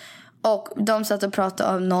baseballflickvänner. Och de satt och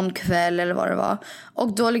pratade om någon kväll eller vad det var.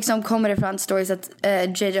 Och då liksom kommer det fram stories att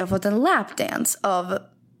JJ har fått en lapdance av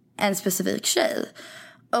en specifik tjej.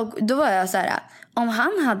 Och då var jag så här, om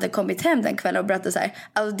han hade kommit hem den kvällen och berättat så här,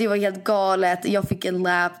 alltså det var helt galet, jag fick en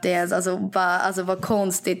lapdance, alltså vad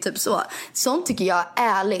konstigt, typ så. Sånt tycker jag är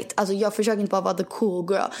ärligt. Alltså jag försöker inte bara vara the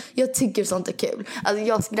cool girl. Jag tycker sånt är kul. Alltså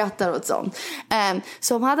jag skrattar åt sånt.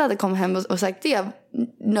 Så om han hade kommit hem och sagt det,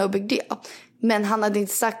 no big deal. Men han hade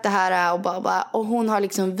inte sagt det här och hon har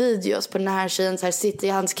liksom videos på den här tjejen så här, sitter i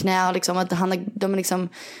hans knä och liksom att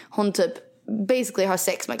hon typ basically har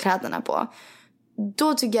sex med kläderna på.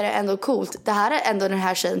 Då tycker jag det är ändå coolt. Det här är ändå den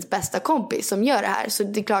här tjejens bästa kompis som gör det här. Så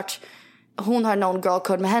det är klart, hon har någon girl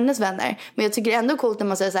code med hennes vänner. Men jag tycker det är ändå coolt när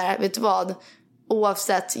man säger så här, vet du vad?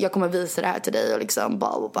 Oavsett, jag kommer visa det här till dig och liksom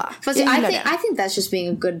bla. Fast I think that's just being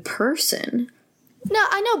a good person. No,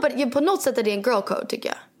 I know, but på något sätt är det en girl code tycker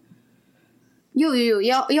jag. Jo,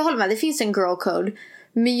 jag håller med. Det finns en girl code.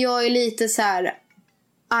 Men jag är lite så här,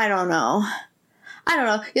 I don't know.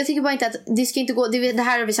 Jag tycker bara inte att det ska inte gå, det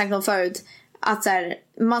här har vi sagt om förut, att så här,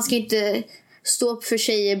 man ska inte stå upp för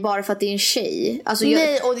tjejer bara för att det är en tjej. Alltså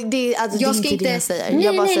nej, och det är inte det jag säger.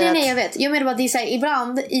 Nej, jag vet. Jag menar bara att det är så här,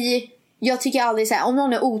 ibland jag tycker aldrig så här, om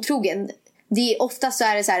någon är otrogen, det är ofta så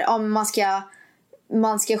är det så här, om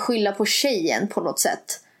man ska skylla på tjejen på något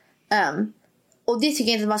sätt. Och det tycker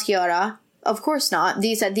jag inte att man ska göra. Of course not.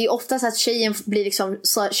 Det är så här, det är ofta så att tjejen blir liksom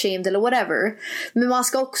slut-shamed eller whatever. Men man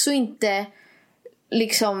ska också inte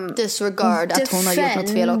liksom disregard att hon har gjort något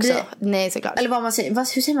fel också. Nej, såklart. Eller vad man säger.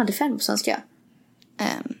 Hur säger man defend på svenska?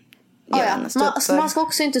 Man ska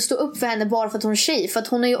också inte stå upp för henne bara för att hon är tjej. För att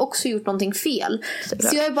hon har ju också gjort någonting fel.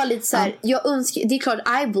 Så jag är bara lite så här, jag önskar, det är klart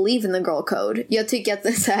I believe in the girl code. Jag tycker att det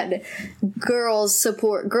är så här, girls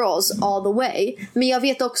support girls all the way. Men jag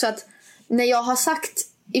vet också att när jag har sagt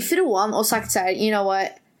ifrån och sagt så här, you know what,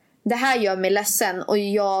 det här gör mig ledsen och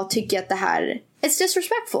jag tycker att det här, it's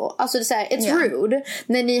disrespectful. Alltså det är så här, it's rude.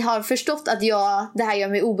 När ni har förstått att det här gör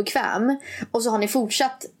mig obekväm och så har ni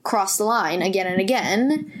fortsatt cross the line again and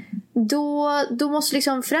again, då måste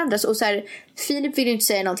liksom förändras. Och så här, Filip vill ju inte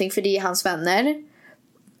säga någonting för det är hans vänner.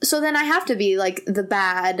 So then I have to be like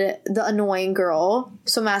the annoying girl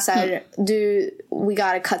som är så här, we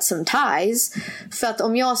gotta cut some ties. För att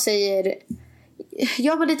om jag säger,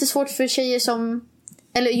 jag var lite svårt för tjejer som,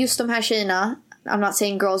 eller just de här tjejerna, I'm not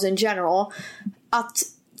saying girls in general, att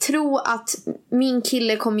tro att min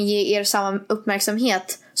kille kommer ge er samma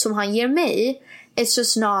uppmärksamhet som han ger mig. It's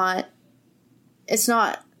just not,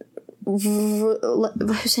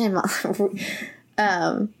 hur säger man?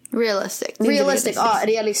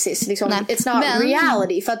 Realistiskt liksom. It's not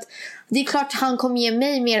reality. För att det är klart han kommer ge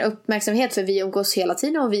mig mer uppmärksamhet, för vi umgås hela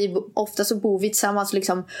tiden och vi ofta så bor vi tillsammans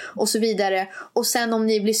liksom, och så vidare. Och sen om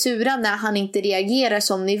ni blir sura när han inte reagerar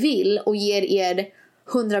som ni vill och ger er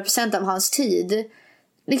 100% av hans tid,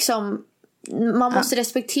 liksom, man måste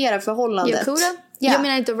respektera förhållandet. Jag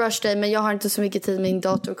menar inte rush dig, men jag har inte så mycket tid, min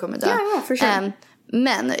dator kommer där. Ja, för sure.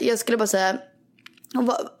 Men jag skulle bara säga,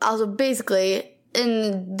 alltså basically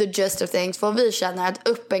in the gist of things, vad vi känner att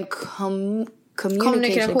öppen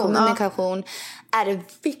kommunikation är det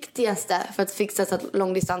viktigaste för att fixa så att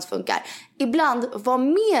långdistans funkar. Ibland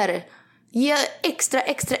ge extra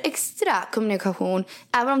kommunikation,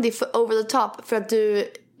 även om det är för over the top, för att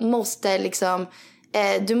du måste liksom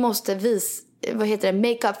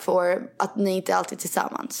make up for att ni inte alltid är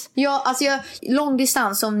tillsammans. Ja, alltså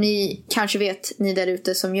långdistans, som ni kanske vet, ni där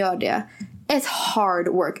ute som gör det, ett hard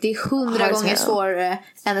work. Det är 100 gånger svårare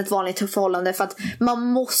än ett vanligt förhållande, för att man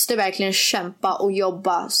måste verkligen kämpa och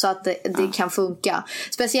jobba så att det kan funka.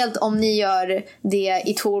 Speciellt om ni gör det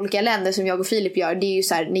i 2 olika länder som jag och Filip gör. Det är ju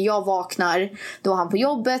så här, när jag vaknar, då är han på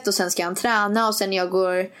jobbet och sen ska han träna, och sen när jag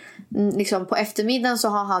går liksom på eftermiddagen så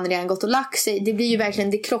har han redan gått och lagt sig. Det blir ju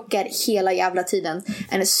verkligen, det krockar hela jävla tiden.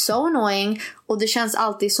 And it's so annoying. Och det känns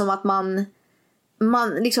alltid som att man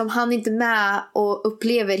liksom, han är inte med och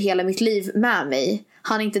upplever hela mitt liv med mig.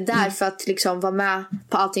 Han är inte där för att liksom vara med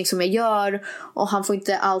på allting som jag gör, och han får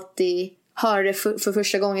inte alltid höra det för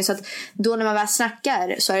första gången. Så att då när man väl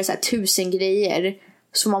snackar så är det så här 1000 grejer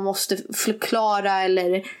som man måste förklara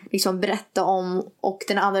eller liksom berätta om, och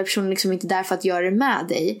den andra personen liksom inte där för att göra det med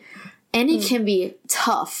dig. And it can be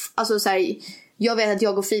tough. Alltså så här, jag vet att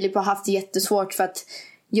jag och Filip har haft det jättesvårt, för att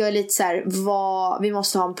jag är lite så här, vi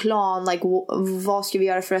måste ha en plan, like, vad ska vi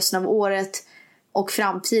göra för resten av året och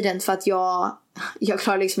framtiden, för att jag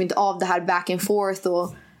klarar liksom inte av det här back and forth,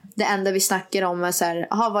 och det enda vi snackar om är så här,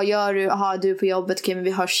 vad gör du? Du är på jobbet, okej, men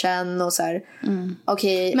vi hörs sen, och så här,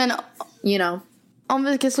 okej, men you know. Om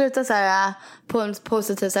vi ska sluta så här på en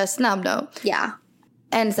positiv så här snabb då. Ja.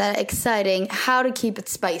 And så här exciting, how to keep it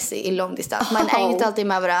spicy i långdistans. Man är inte alltid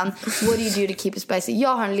med varandra. What do you do to keep it spicy?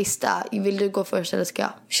 Jag har en lista. Vill du gå först eller ska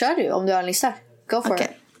jag? Kör du om du har en lista. Go for it.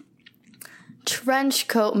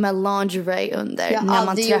 Trenchcoat med lingerie under när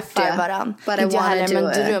man träffar varandra. Inte jag heller,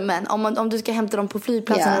 men drömmen. Om du ska hämta dem på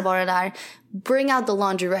flygplatsen eller vara där, bring out the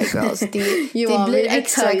lingerie girls. Det blir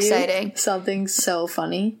extra exciting. Something so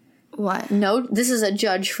funny. What? No, this is a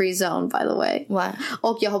judge-free zone, by the way. What?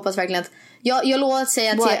 Och jag hoppas verkligen att jag lovade att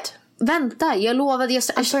säga till... Vänta, jag lovade...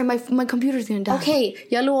 I'm sorry, my computer's gonna die. Okej,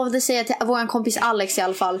 jag lovade säga till vår kompis Alex i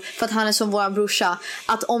alla fall, för att han är som vår brorsa,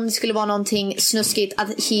 att om det skulle vara någonting snuskigt, att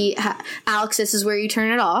Alex, this is where you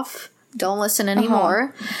turn it off. Don't listen anymore.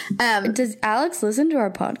 Does Alex listen to our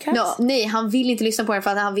podcast? Nej, han vill inte lyssna på den,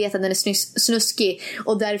 för att han vet att den är snuskig.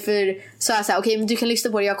 Och därför sa jag så här, okej, men du kan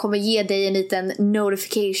lyssna på det. Jag kommer ge dig en liten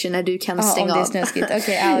notification när du kan stänga av. Om det är snuskigt.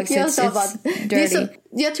 Okej, Alex, it's dirty.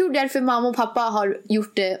 Jag tror därför mamma och pappa har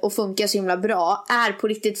gjort det och funkar så himla bra, är på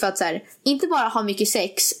riktigt för att så här, inte bara ha mycket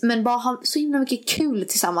sex, men bara ha så himla mycket kul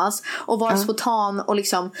tillsammans och vara spontan och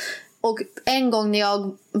liksom. Och en gång när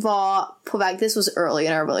jag var på väg, this was early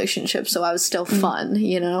in our relationship, so I was still fun,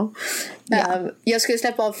 you know. Jag skulle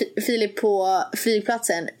släppa av Filip på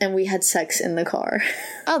flygplatsen, and we had sex in the car.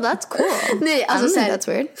 Oh, that's cool. Nej, alltså så här, that's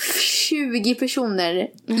weird. 20 personer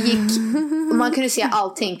gick, och man kunde se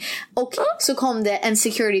allting. Och så kom det en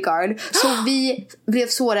security guard, så vi blev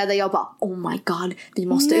så rädda. Jag bara, oh my god, vi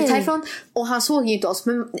måste ut härifrån. Och han såg ju inte oss,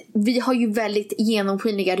 men vi har ju väldigt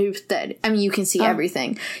genomskinliga rutor. I mean, you can see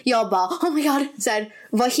everything. Jag bara, oh my god, så här,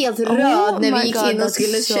 var helt röd när vi gick in och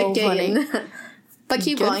skulle checka in. But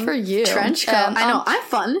keep going. For you. Trenchcoat. I know, I'm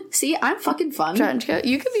fun. See, I'm fucking fun. Trenchcoat,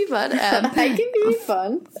 you can be fun. I can be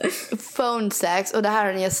fun. Phone sex. Och det här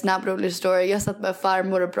är en snabb rolig story. Jag satt med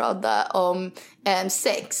farmor och pratade om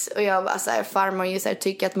sex. Och jag bara såhär, farmor ju såhär,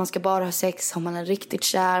 tycker att man ska bara ha sex om man är riktigt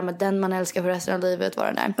kär med den man älskar för resten av livet. Var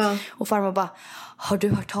det där. Och farmor bara, har du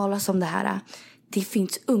hört talas om det här? Det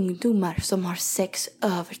finns ungdomar som har sex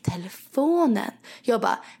över telefonen. Jag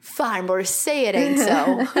bara, farmor, säger det inte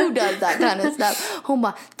så. Who does that kind of stuff? Hon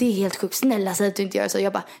bara, det är helt sjukt. Snälla, säg att du inte gör så.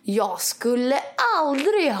 Jag bara, jag skulle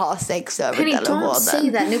aldrig ha sex över telefonen. Penny, don't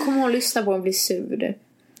say that. Nu kommer hon lyssna på och bli sur.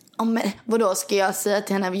 men vadå, ska jag säga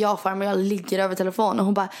till henne, ja farmor, jag ligger över telefonen, och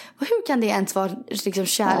hon bara, hur kan det ens vara liksom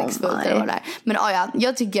kärleksfullt eller vad det är? Men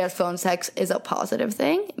jag tycker att phone sex is a positive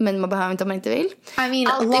thing, men man behöver inte om man inte vill. I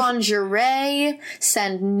mean, lingerie,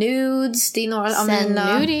 send nudes, det är några av send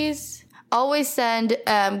mina... nudies. Always send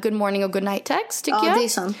good morning och good night text, tycker jag.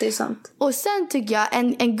 Ja, det är sant. Och sen tycker jag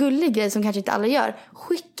en gullig grej som kanske inte alla gör,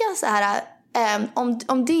 skicka så här.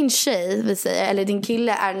 Om din tjej, vill säga, eller din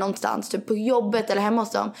kille är någonstans typ på jobbet eller hemma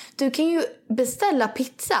hos dem, du kan ju beställa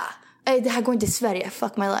pizza. Det här går inte i Sverige,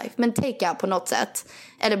 fuck my life, men take out på något sätt,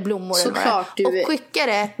 eller blommor eller såklart och skicka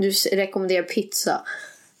det. Du rekommenderar pizza.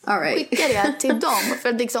 All right. Skicka det till dem, för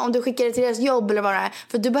att liksom, om du skickar det till deras jobb eller vad det är,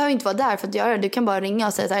 för du behöver inte vara där för att göra det. Du kan bara ringa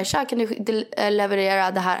och säga så här, tja, kan du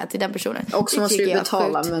leverera det här till den personen. Och så måste du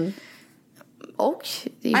betala, men... Och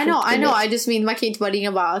I know, I just mean, man kan inte bara ringa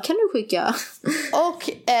och bara, kan du skicka? Och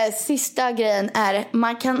sista grejen är,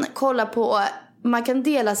 man kan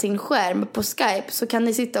dela sin skärm på Skype, så kan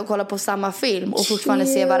ni sitta och kolla på samma film och fortfarande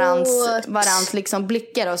se varans liksom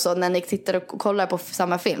blickar och så när ni sitter och kollar på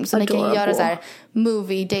samma film. Så ni kan göra så här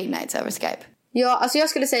movie date nights över Skype. Ja, alltså jag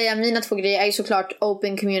skulle säga mina 2 grejer är ju såklart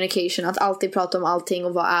open communication, att alltid prata om allting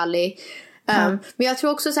och vara ärlig. Men jag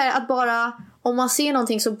tror också så här att bara om man ser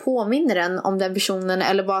någonting som påminner en om den personen,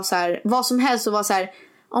 eller bara så här, vad som helst, och vara så här,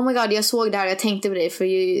 oh my god, jag såg det här, jag tänkte på dig för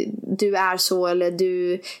du är så, eller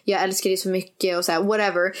jag älskar dig så mycket, och så här,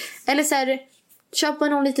 whatever. Eller så här, köpa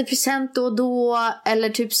någon lite present då och då, eller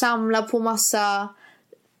typ samla på massa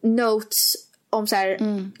notes om så här,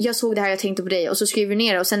 jag såg det här, jag tänkte på dig, och så skriver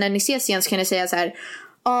ner det, och sen när ni ses igen så kan ni säga så här,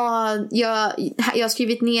 jag har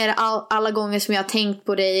skrivit ner alla gånger som jag har tänkt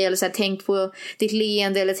på dig, eller så här, tänkt på ditt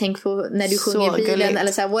leende, eller tänkt på när du sjunger i bilen, gulligt.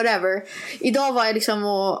 Eller så här, whatever. Idag var jag liksom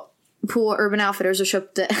på Urban Outfitters och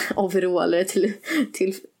köpte overaller till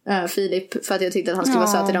Filip, för att jag tyckte att han skulle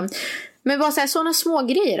vara söt i dem. Men bara sådana små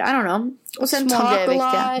grejer, I don't know. Och sen talk a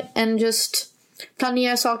lot and just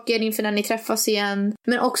planera saker inför när ni träffas igen.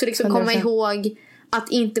 Men också liksom 100%. Komma ihåg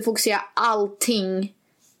att inte fokusera allting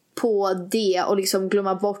på det, och liksom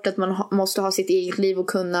glömma bort att man måste ha sitt eget liv och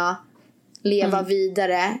kunna leva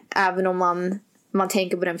vidare, även om man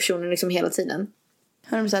tänker på den personen liksom hela tiden.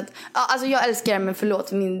 100%. Ja, alltså jag älskar det, men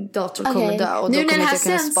förlåt, min dator kommer dö, och då kommer jag inte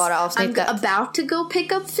kunna spara avsnittet. I'm about to go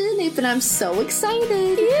pick up Philip and I'm so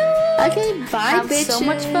excited. Yeah. Okay, bye. Have bitches. So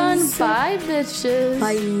much fun. Bye bitches.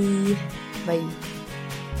 Bye. Bye.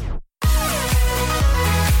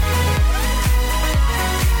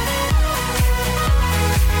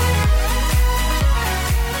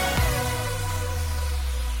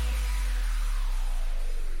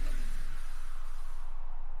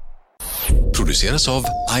 Produceras av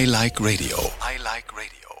I Like Radio. I Like Radio.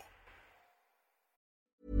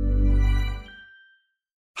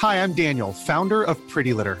 Hi, I'm Daniel, founder of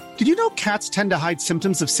Pretty Litter. Did you know cats tend to hide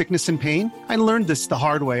symptoms of sickness and pain? I learned this the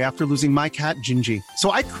hard way after losing my cat, Gingy.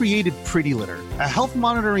 So I created Pretty Litter, a health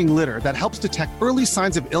monitoring litter that helps detect early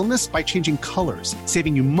signs of illness by changing colors,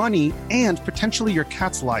 saving you money and potentially your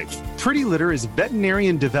cat's life. Pretty Litter is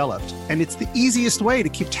veterinarian developed, and it's the easiest way to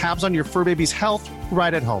keep tabs on your fur baby's health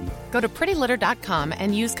right at home. Go to prettylitter.com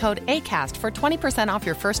and use code ACAST for 20% off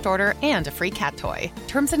your first order and a free cat toy.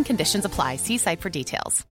 Terms and conditions apply. See site for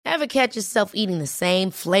details. Ever catch yourself eating the same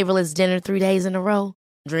flavorless dinner 3 days in a row?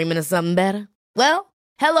 Dreaming of something better? Well,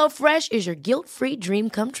 HelloFresh is your guilt-free dream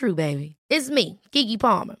come true, baby. It's me, Keke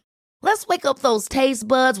Palmer. Let's wake up those taste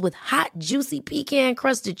buds with hot, juicy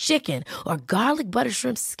pecan-crusted chicken or garlic butter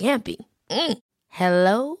shrimp scampi.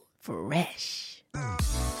 Hello Fresh.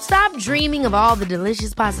 Stop dreaming of all the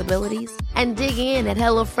delicious possibilities and dig in at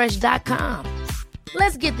HelloFresh.com.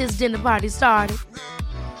 Let's get this dinner party started.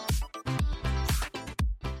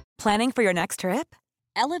 Planning for your next trip?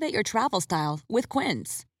 Elevate your travel style with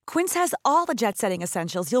Quince. Quince has all the jet-setting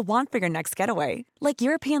essentials you'll want for your next getaway, like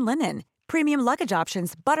European linen, premium luggage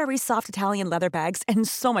options, buttery soft Italian leather bags, and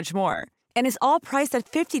so much more. And is all priced at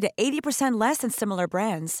 50 to 80% less than similar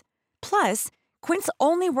brands. Plus, Quince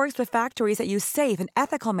only works with factories that use safe and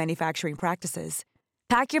ethical manufacturing practices.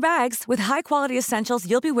 Pack your bags with high-quality essentials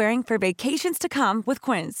you'll be wearing for vacations to come with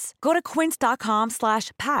Quince. Go to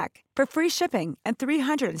quince.com/pack for free shipping and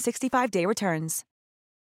 365-day returns.